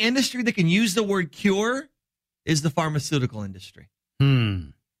only industry that can use the word cure is the pharmaceutical industry.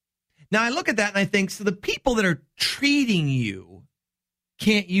 Now, I look at that and I think, so the people that are treating you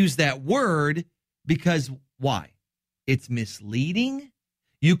can't use that word because why? It's misleading.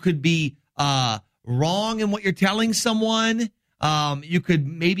 You could be wrong in what you're telling someone. You could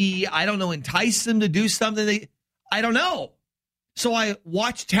maybe, I don't know, entice them to do something. I don't know. So I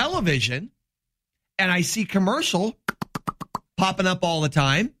watch television and I see commercial popping up all the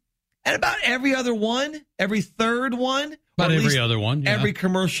time. And about every other one, every third one, About every other one. Yeah. Every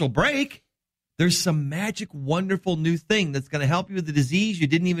commercial break, there's some magic, wonderful new thing that's going to help you with the disease you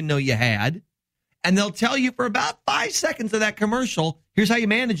didn't even know you had. And they'll tell you for about 5 seconds of that commercial, here's how you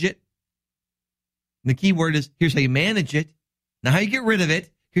manage it. And the key word is, here's how you manage it. Now, how you get rid of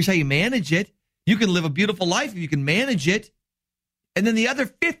it. Here's how you manage it. You can live a beautiful life if you can manage it. And then the other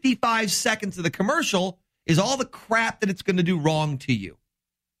 55 seconds of the commercial is all the crap that it's going to do wrong to you.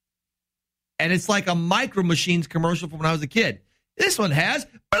 And it's like a Micro Machines commercial from when I was a kid. This one has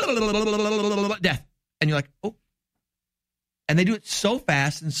death. And you're like, oh. And they do it so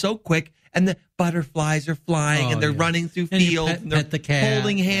fast and so quick. And the butterflies are flying and they're running through fields. And they're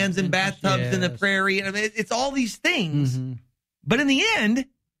holding hands in bathtubs in the prairie. And it's all these things. Mm-hmm. But in the end,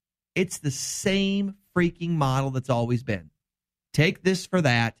 it's the same freaking model that's always been. Take this for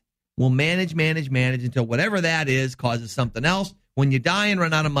that. We'll manage until whatever that is causes something else. When you die and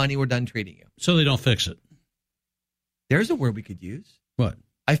run out of money, we're done treating you. So they don't fix it. There's a word we could use. What?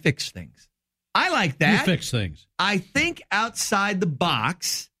 I fix things. I like that. You fix things. I think outside the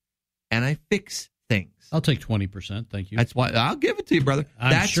box, and I fix things. I'll take 20%. Thank you. That's why I'll give it to you, brother.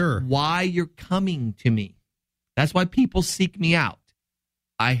 I'm sure. That's why you're coming to me. That's why people seek me out.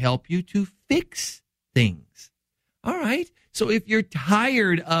 I help you to fix things. All right. So if you're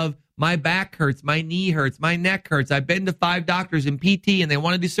tired of my back hurts, my knee hurts, my neck hurts, I've been to 5 doctors in PT and they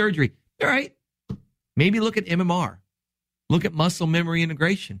want to do surgery. All right. Maybe look at MMR. Look at muscle memory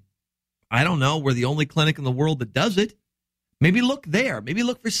integration. I don't know. We're the only clinic in the world that does it. Maybe look there. Maybe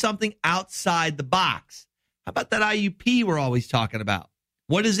look for something outside the box. How about that IUP we're always talking about?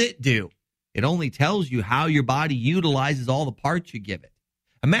 What does it do? It only tells you how your body utilizes all the parts you give it.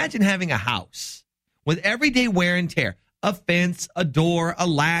 Imagine having a house with everyday wear and tear. A fence, a door, a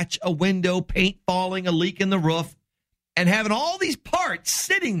latch, a window, paint falling, a leak in the roof, and having all these parts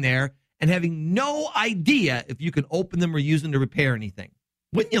sitting there and having no idea if you can open them or use them to repair anything.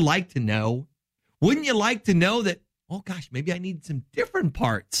 Wouldn't you like to know? Wouldn't you like to know that, oh gosh, maybe I need some different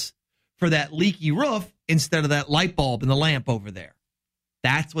parts for that leaky roof instead of that light bulb in the lamp over there?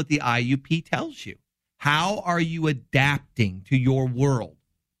 That's what the IUP tells you. How are you adapting to your world?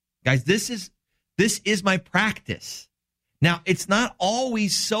 Guys, this is my practice. Now, it's not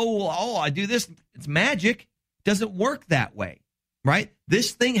always so, I do this, it's magic. It doesn't work that way, right?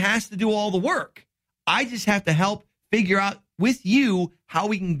 This thing has to do all the work. I just have to help figure out with you how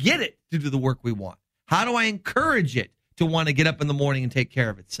we can get it to do the work we want. How do I encourage it to want to get up in the morning and take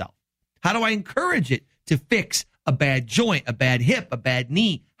care of itself? How do I encourage it to fix a bad joint, a bad hip, a bad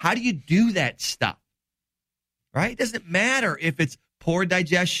knee? How do you do that stuff, right? It doesn't matter if it's poor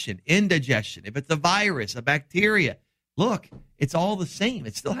digestion, indigestion, if it's a virus, a bacteria. Look, it's all the same.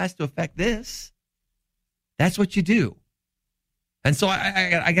 It still has to affect this. That's what you do. And so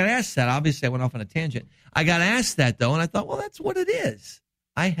I got asked that. Obviously, I went off on a tangent. I got asked that, though, and I thought, well, that's what it is.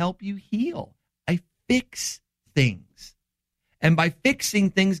 I help you heal. I fix things. And by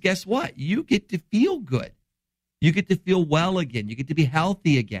fixing things, guess what? You get to feel good. You get to feel well again. You get to be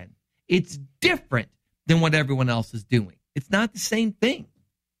healthy again. It's different than what everyone else is doing. It's not the same thing,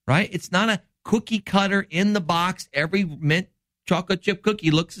 right? It's not a cookie cutter in the box. Every mint chocolate chip cookie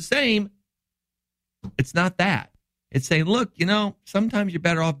looks the same. It's not that. It's saying, look, sometimes you're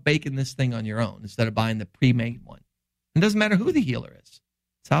better off baking this thing on your own instead of buying the pre-made one. It doesn't matter who the healer is.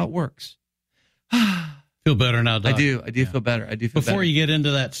 That's how it works. Feel better now, Doc? I do feel better. I do feel better. Before you get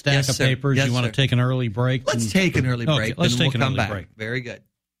into that stack of papers, you want to take an early break? Let's take an early break. Okay, let's take an come early back. break. Very good.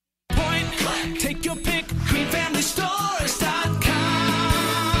 Take your pick,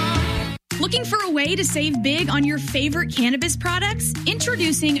 greenfamilystores.com. Looking for a way to save big on your favorite cannabis products?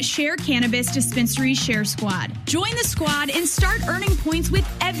 Introducing Share Cannabis Dispensary Share Squad. Join the squad and start earning points with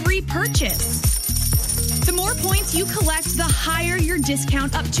every purchase. The more points you collect, the higher your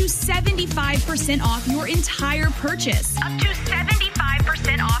discount, up to 75% off your entire purchase. Up to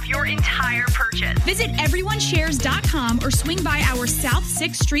 75% off your entire purchase. Visit everyoneshares.com or swing by our South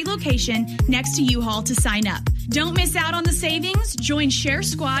 6th Street location next to U-Haul to sign up. Don't miss out on the savings. Join Share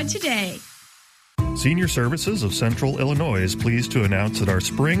Squad today. Senior Services of Central Illinois is pleased to announce that our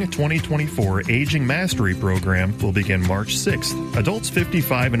Spring 2024 Aging Mastery Program will begin March 6th. Adults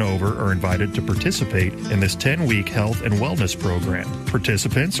 55 and over are invited to participate in this 10-week health and wellness program.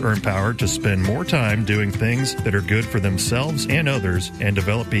 Participants are empowered to spend more time doing things that are good for themselves and others and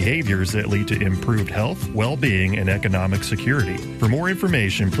develop behaviors that lead to improved health, well-being, and economic security. For more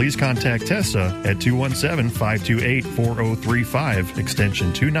information, please contact Tessa at 217-528-4035,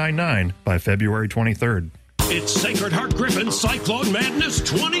 extension 299 by February 23rd. It's Sacred Heart Griffin Cyclone Madness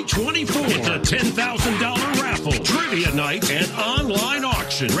 2024. It's a $10,000 raffle, trivia night, and online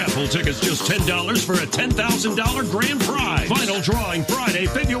auction. Raffle tickets just $10 for a $10,000 grand prize. Final drawing Friday,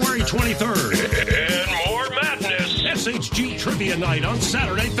 February 23rd. And more madness. SHG Trivia Night on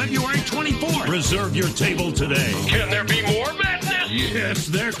Saturday, February 24th. Reserve your table today. Can there be more madness? Yes,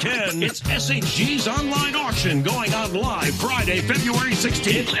 there can. It's SHG's online auction going on live Friday, February 16th.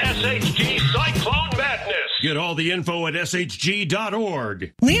 It's SHG Cyclone Madness. Get all the info at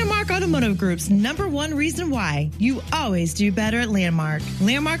shg.org. Landmark Automotive Group's #1 reason why you always do better at Landmark.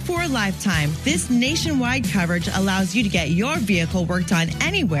 Landmark for a lifetime. This nationwide coverage allows you to get your vehicle worked on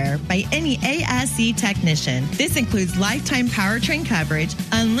anywhere by any ASE technician. This includes lifetime powertrain coverage,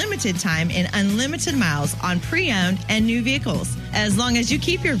 unlimited time, and unlimited miles on pre-owned and new vehicles. As long as you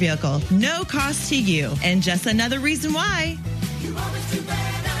keep your vehicle, no cost to you. And just another reason why. You always do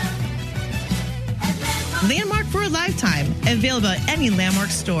better. Landmark for a lifetime. Available at any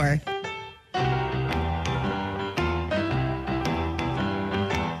Landmark store. I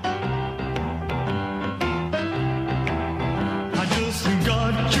just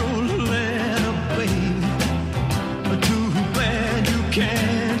got your letter, babe. Too bad you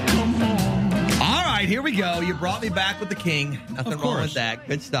can't come home. All right, here we go. You brought me back with the king. Nothing wrong with that.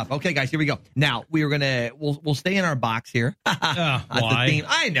 Good stuff. Okay, guys, here we go. Now we'll stay in our box here. Why? The theme.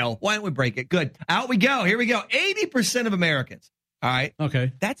 I know. Why don't we break it? Good. Out we go. Here we go. 80% of Americans. All right.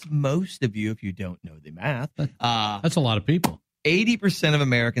 Okay. That's most of you if you don't know the math. That's a lot of people. 80% of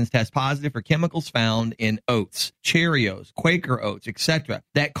Americans test positive for chemicals found in oats, Cheerios, Quaker Oats, etc.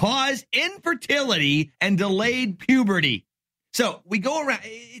 that cause infertility and delayed puberty. So we go around.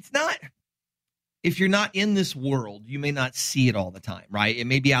 It's not. If you're not in this world, you may not see it all the time, right? It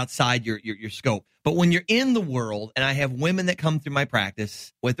may be outside your scope. But when you're in the world, and I have women that come through my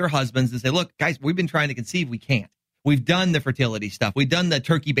practice with their husbands and say, look, guys, we've been trying to conceive. We can't. We've done the fertility stuff. We've done the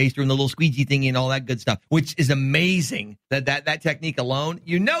turkey baster and the little squeegee thingy and all that good stuff, which is amazing that technique alone.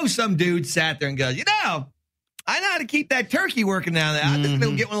 You know, some dude sat there and goes, I know how to keep that turkey working now. I'm just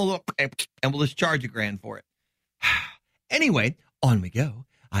going to get one of the little, and we'll just charge $1,000 for it. Anyway, on we go.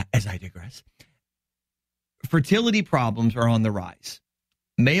 As I digress. Fertility problems are on the rise.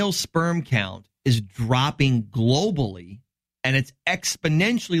 Male sperm count is dropping globally, and it's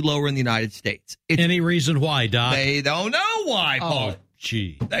exponentially lower in the United States. Any reason why, Doc? They don't know why, Paul. Oh,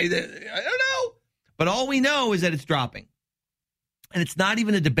 gee. I don't know. But all we know is that it's dropping. And it's not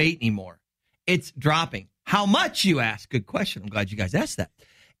even a debate anymore. It's dropping. How much, you ask? Good question. I'm glad you guys asked that.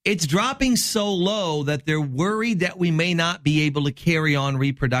 It's dropping so low that they're worried that we may not be able to carry on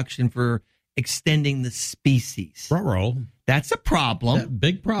reproduction for extending the species. That's a problem.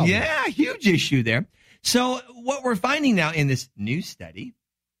 Big problem. Yeah, huge issue there. So what we're finding now in this new study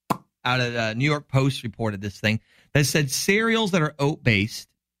out of the New York Post reported this thing that said cereals that are oat-based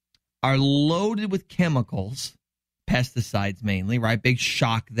are loaded with chemicals, pesticides mainly, right? Big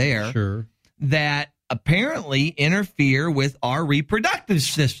shock there. Sure. That apparently interfere with our reproductive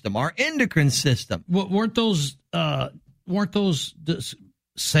system, our endocrine system. Weren't those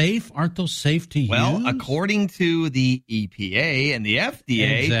safe? Aren't those safe to use? Well, according to the EPA and the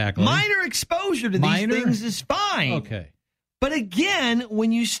FDA, minor exposure to these things is fine. Okay. But again,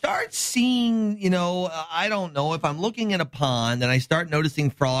 when you start seeing, I don't know, if I'm looking in a pond and I start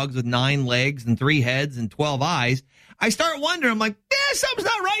noticing frogs with 9 legs and 3 heads and 12 eyes, I start wondering, I'm like, something's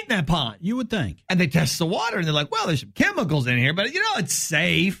not right in that pond. You would think. And they test the water and they're like, well, there's some chemicals in here, but it's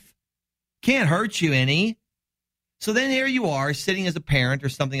safe. Can't hurt you any. So then here you are sitting as a parent or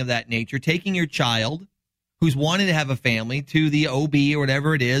something of that nature, taking your child who's wanting to have a family to the OB or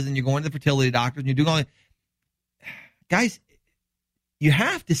whatever it is, and you're going to the fertility doctor and you're doing all that. Guys, you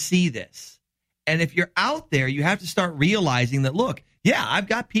have to see this. And if you're out there, you have to start realizing that, look, yeah, I've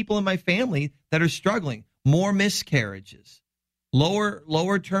got people in my family that are struggling. More miscarriages,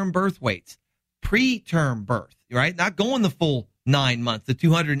 lower term birth weights, preterm birth, right? Not going the full 9 months, the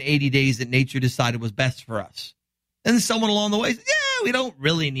 280 days that nature decided was best for us. And someone along the way says, yeah, we don't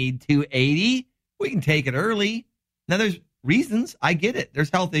really need 280. We can take it early. Now, there's reasons. I get it. There's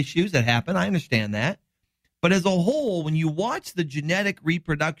health issues that happen. I understand that. But as a whole, when you watch the genetic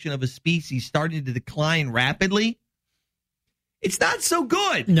reproduction of a species starting to decline rapidly, it's not so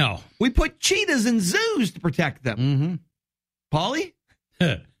good. No. We put cheetahs in zoos to protect them. Mm-hmm. Paulie,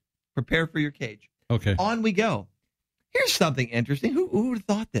 prepare for your cage. Okay. On we go. Here's something interesting. Who would have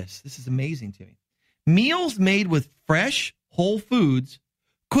thought this? This is amazing to me. Meals made with fresh, whole foods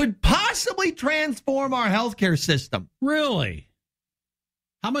could possibly transform our healthcare system. Really?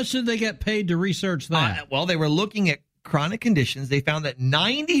 How much did they get paid to research that? Well, they were looking at chronic conditions. They found that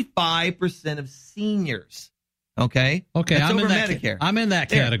 95% of seniors Okay? Okay, That's I'm over in that Medicare. I'm in that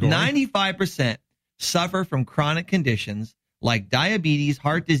There, category. 95% suffer from chronic conditions like diabetes,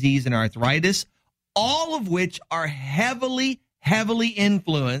 heart disease, and arthritis, all of which are heavily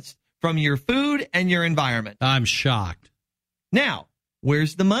influenced from your food and your environment. I'm shocked. Now,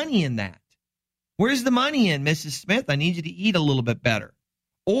 where's the money in that? Where's the money in, Mrs. Smith? I need you to eat a little bit better.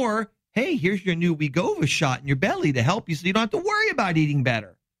 Or, hey, here's your new Wegovy shot in your belly to help you so you don't have to worry about eating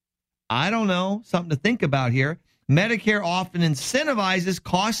better. I don't know. Something to think about here. Medicare often incentivizes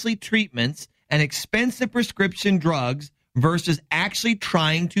costly treatments and expensive prescription drugs versus actually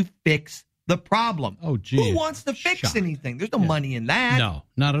trying to fix the problem. Oh, gee. Who wants to fix anything? There's no money in that. No,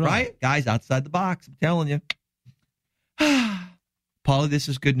 not at all. Right? Guys, outside the box, I'm telling you. Paulie, this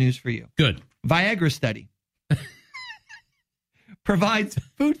is good news for you. Good. Viagra study provides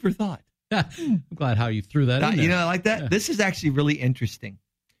food for thought. I'm glad how you threw that in there. You know, I like that. Yeah. This is actually really interesting.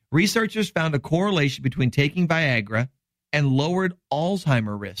 Researchers found a correlation between taking Viagra and lowered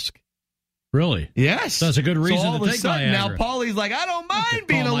Alzheimer risk. Really? Yes. That's a good reason so all to of take a sudden, Viagra. Now, Paulie's like, I don't mind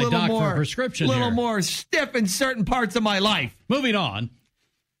being a little more stiff in certain parts of my life. Moving on.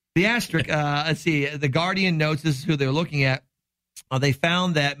 The asterisk, let's see, The Guardian notes, this is who they're looking at. They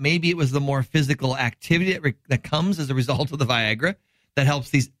found that maybe it was the more physical activity that comes as a result of the Viagra that helps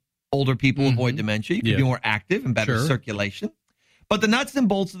these older people avoid dementia. You can be more active and better circulation. But the nuts and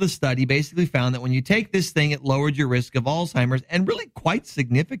bolts of the study basically found that when you take this thing, it lowered your risk of Alzheimer's, and really quite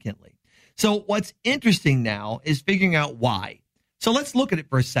significantly. So what's interesting now is figuring out why. So let's look at it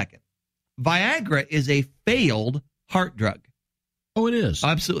for a second. Viagra is a failed heart drug. Oh, it is?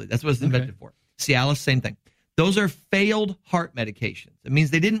 Absolutely. That's what it's invented for. Cialis, same thing. Those are failed heart medications. It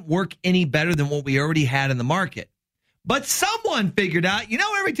means they didn't work any better than what we already had in the market. But someone figured out,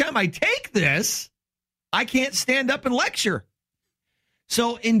 every time I take this, I can't stand up and lecture.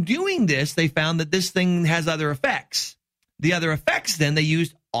 So in doing this, they found that this thing has other effects. The other effects, then, they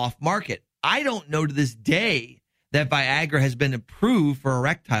used off-market. I don't know to this day that Viagra has been approved for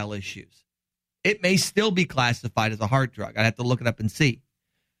erectile issues. It may still be classified as a heart drug. I'd have to look it up and see.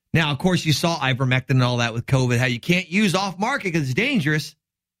 Now, of course, you saw ivermectin and all that with COVID, how you can't use off-market because it's dangerous.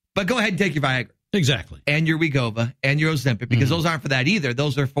 But go ahead and take your Viagra. Exactly. And your Wegovy and your Ozempic, because those aren't for that either.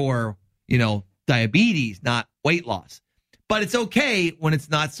 Those are for, diabetes, not weight loss. But it's okay when it's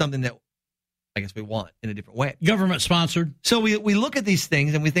not something that I guess we want in a different way. Government sponsored. So we look at these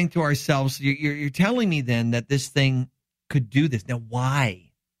things and we think to ourselves, you're telling me then that this thing could do this. Now,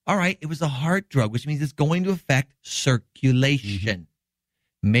 why? All right, it was a heart drug, which means it's going to affect circulation.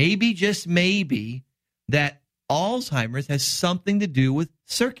 Maybe, just maybe, that Alzheimer's has something to do with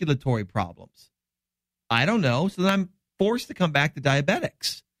circulatory problems. I don't know. So then I'm forced to come back to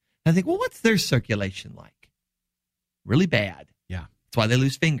diabetics. And I think, well, what's their circulation like? Really bad. Yeah. That's why they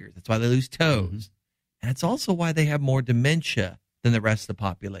lose fingers. That's why they lose toes. And it's also why they have more dementia than the rest of the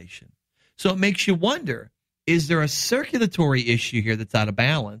population. So it makes you wonder, is there a circulatory issue here that's out of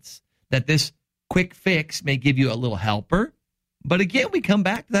balance that this quick fix may give you a little helper? But again, we come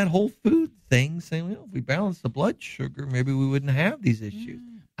back to that whole food thing saying, well, if we balance the blood sugar, maybe we wouldn't have these issues.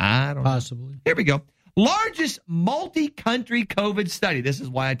 I don't know. Possibly. Here we go. Largest multi-country COVID study. This is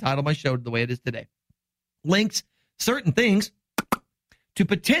why I titled my show the way it is today. Links certain things to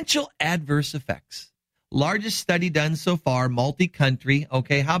potential adverse effects. Largest study done so far, multi-country.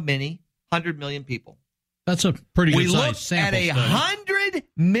 Okay, how many? 100 million people. That's a pretty good size We sample looked at 100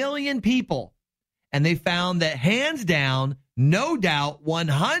 million people, and they found that hands down, no doubt,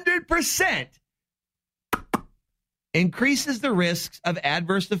 100% increases the risks of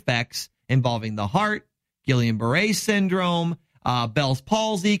adverse effects involving the heart, Guillain-Barré syndrome, Bell's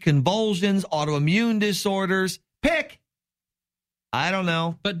palsy, convulsions, autoimmune disorders. Pick. I don't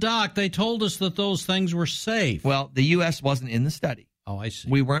know. But, Doc, they told us that those things were safe. Well, the U.S. wasn't in the study. Oh, I see.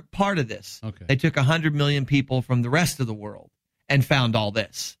 We weren't part of this. Okay. They took 100 million people from the rest of the world and found all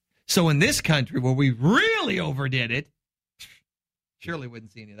this. So in this country where we really overdid it, surely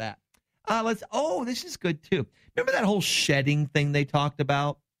wouldn't see any of that. This is good too. Remember that whole shedding thing they talked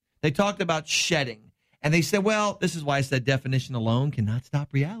about? They talked about shedding. And they said, well, this is why I said definition alone cannot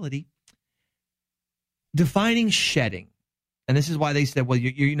stop reality. Defining shedding. And this is why they said, well,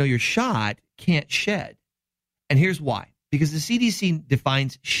 your shot can't shed. And here's why. Because the CDC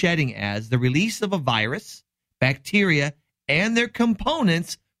defines shedding as the release of a virus, bacteria, and their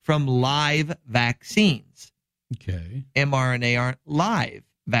components from live vaccines. Okay. mRNA aren't live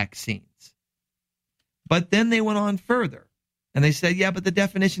vaccines. But then they went on further. And they said, yeah, but the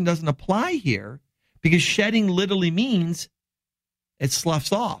definition doesn't apply here because shedding literally means it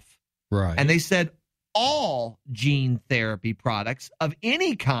sloughs off. Right. And they said all gene therapy products of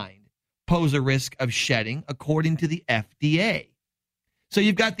any kind pose a risk of shedding according to the FDA. So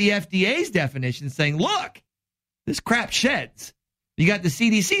you've got the FDA's definition saying, look, this crap sheds. You got the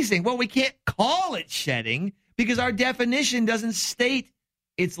CDC saying, well, we can't call it shedding because our definition doesn't state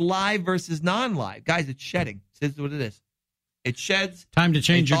it's live versus non-live. Guys, it's shedding. This is what it is. It sheds. Time to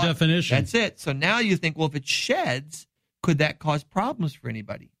change your definition. That's it. So now you think, well, if it sheds, could that cause problems for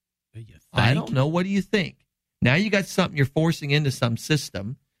anybody? I don't know. What do you think? Now you got something you're forcing into some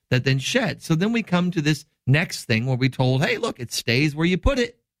system that then sheds. So then we come to this next thing where we told, hey, look, it stays where you put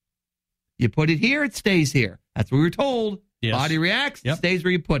it. You put it here, it stays here. That's what we were told. Yes. Body reacts, it stays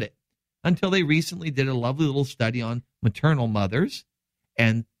where you put it. Until they recently did a lovely little study on maternal mothers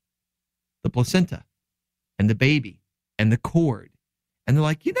and the placenta and the baby and the cord. And they're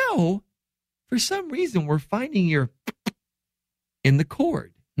like, for some reason, we're finding your in the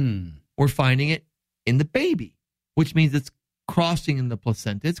cord. We're finding it in the baby, which means it's crossing in the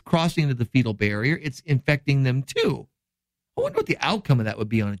placenta. It's crossing into the fetal barrier. It's infecting them too. I wonder what the outcome of that would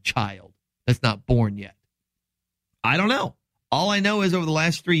be on a child that's not born yet. I don't know. All I know is over the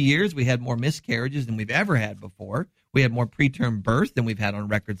last 3 years, we had more miscarriages than we've ever had before. We had more preterm births than we've had on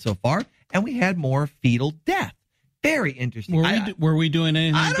record so far. And we had more fetal death. Very interesting. Were we doing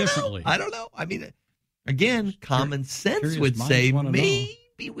anything differently? I don't know. I mean, again, common sense would say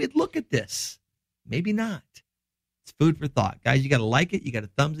maybe we'd look at this. Maybe not. It's food for thought. Guys, you got to like it. You got to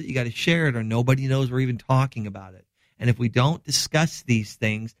thumbs it. You got to share it, or nobody knows we're even talking about it. And if we don't discuss these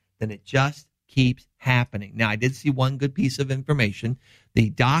things, then it just keeps happening. Now, I did see one good piece of information. The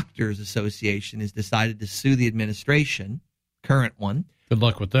Doctors Association has decided to sue the administration, current one. Good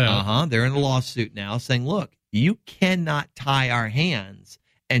luck with that. They're in a lawsuit now saying, look, you cannot tie our hands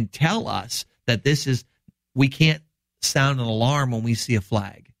and tell us that we can't sound an alarm when we see a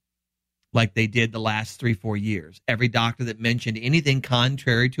flag like they did the last 3-4 years. Every doctor that mentioned anything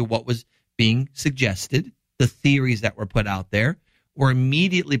contrary to what was being suggested, the theories that were put out there, were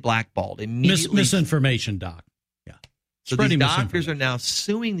immediately blackballed. Misinformation, Doc. Yeah. So these doctors are now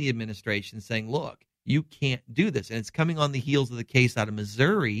suing the administration saying, look, you can't do this. And it's coming on the heels of the case out of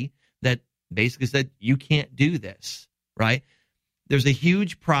Missouri that basically said, you can't do this, right? There's a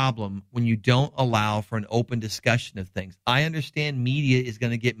huge problem when you don't allow for an open discussion of things. I understand media is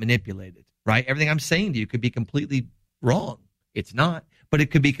going to get manipulated, right? Everything I'm saying to you could be completely wrong. It's not, but it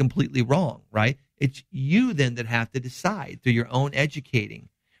could be completely wrong, right? It's you then that have to decide through your own educating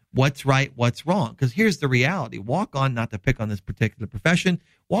what's right, what's wrong. Because here's the reality. Walk on, not to pick on this particular profession,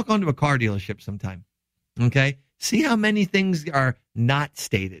 walk onto a car dealership sometime, okay? See how many things are not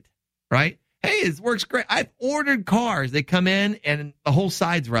stated, right? Hey, it works great. I've ordered cars. They come in and the whole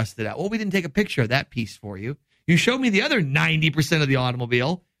side's rusted out. Well, we didn't take a picture of that piece for you. You showed me the other 90% of the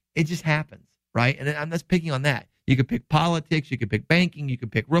automobile. It just happens, right? And I'm just picking on that. You could pick politics. You could pick banking. You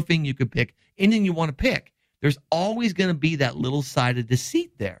could pick roofing. You could pick anything you want to pick. There's always going to be that little side of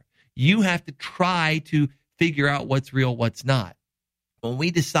deceit there. You have to try to figure out what's real, what's not. When we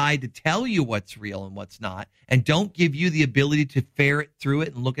decide to tell you what's real and what's not, and don't give you the ability to ferret through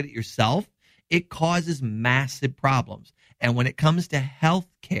it and look at it yourself, it causes massive problems. And when it comes to health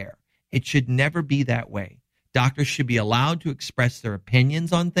care, it should never be that way. Doctors should be allowed to express their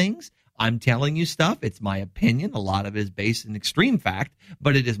opinions on things. I'm telling you stuff. It's my opinion. A lot of it is based in extreme fact,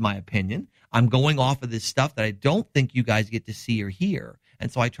 but it is my opinion. I'm going off of this stuff that I don't think you guys get to see or hear. And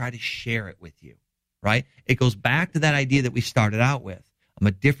so I try to share it with you, right? It goes back to that idea that we started out with. I'm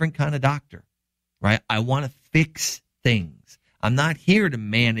a different kind of doctor, right? I want to fix things. I'm not here to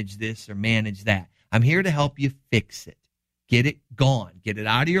manage this or manage that. I'm here to help you fix it. Get it gone. Get it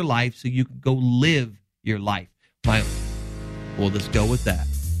out of your life so you can go live your life. We'll just go with that.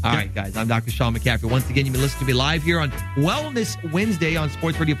 All right, guys, I'm Dr. Sean McCaffrey. Once again, you've been listening to me live here on Wellness Wednesday on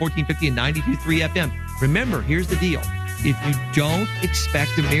Sports Radio 1450 and 92.3 FM. Remember, here's the deal. If you don't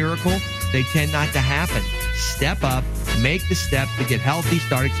expect a miracle, they tend not to happen. Step up, make the steps to get healthy.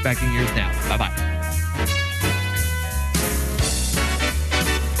 Start expecting yours now. Bye-bye.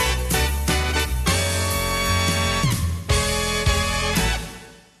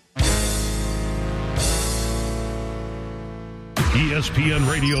 ESPN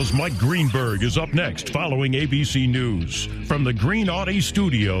Radio's Mike Greenberg is up next following ABC News. From the Green Audi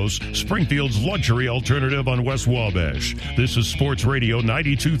Studios, Springfield's luxury alternative on West Wabash. This is Sports Radio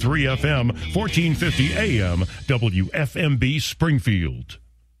 92.3 FM, 1450 AM, WFMB Springfield.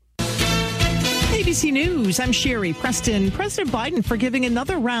 ABC News, I'm Sherry Preston. President Biden forgiving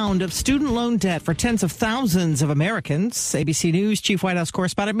another round of student loan debt for tens of thousands of Americans. ABC News Chief White House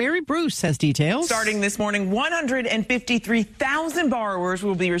correspondent Mary Bruce has details. Starting this morning, 153,000 borrowers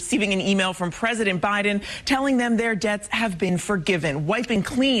will be receiving an email from President Biden telling them their debts have been forgiven, wiping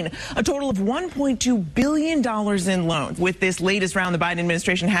clean a total of $1.2 billion in loans. With this latest round, the Biden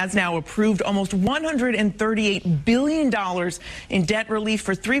administration has now approved almost $138 billion in debt relief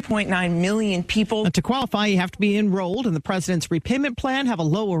for 3.9 million people. To qualify, you have to be enrolled in the president's repayment plan, have a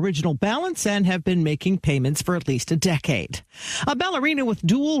low original balance, and have been making payments for at least a decade. A ballerina with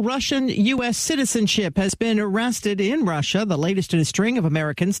dual Russian-U.S. citizenship has been arrested in Russia, the latest in a string of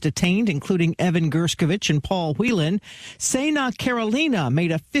Americans detained, including Evan Gershkovich and Paul Whelan. Sena Karolina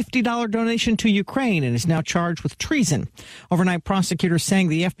made a $50 donation to Ukraine and is now charged with treason. Overnight, prosecutors saying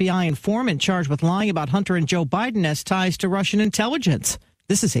the FBI informant charged with lying about Hunter and Joe Biden has ties to Russian intelligence.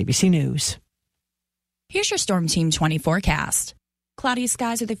 This is ABC News. Here's your Storm Team 20 forecast. Cloudy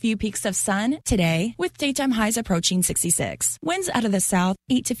skies with a few peaks of sun today, with daytime highs approaching 66. Winds out of the south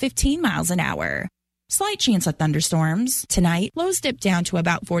 8 to 15 miles an hour. Slight chance of thunderstorms. Tonight, lows dip down to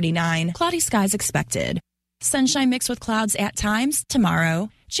about 49. Cloudy skies expected. Sunshine mixed with clouds at times. Tomorrow,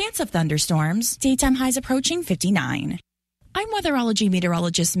 chance of thunderstorms. Daytime highs approaching 59. I'm weatherology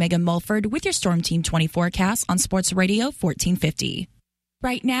meteorologist Megan Mulford with your Storm Team 20 forecast on Sports Radio 1450.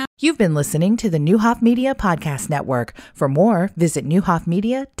 Right now, you've been listening to the Newhoff Media Podcast Network. For more, visit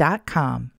newhoffmedia.com.